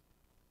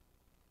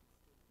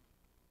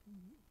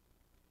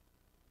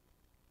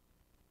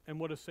 And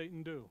what does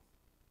Satan do?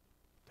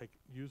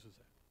 Uses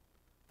it.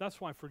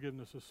 That's why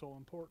forgiveness is so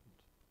important.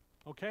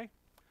 Okay?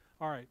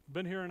 All right,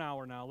 been here an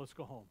hour now. Let's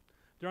go home.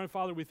 Dear Heavenly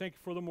Father, we thank you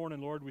for the morning,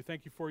 Lord. We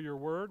thank you for your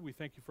word. We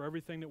thank you for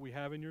everything that we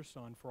have in your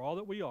Son, for all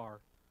that we are.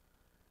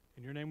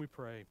 In your name we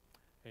pray.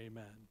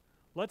 Amen.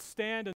 Let's stand and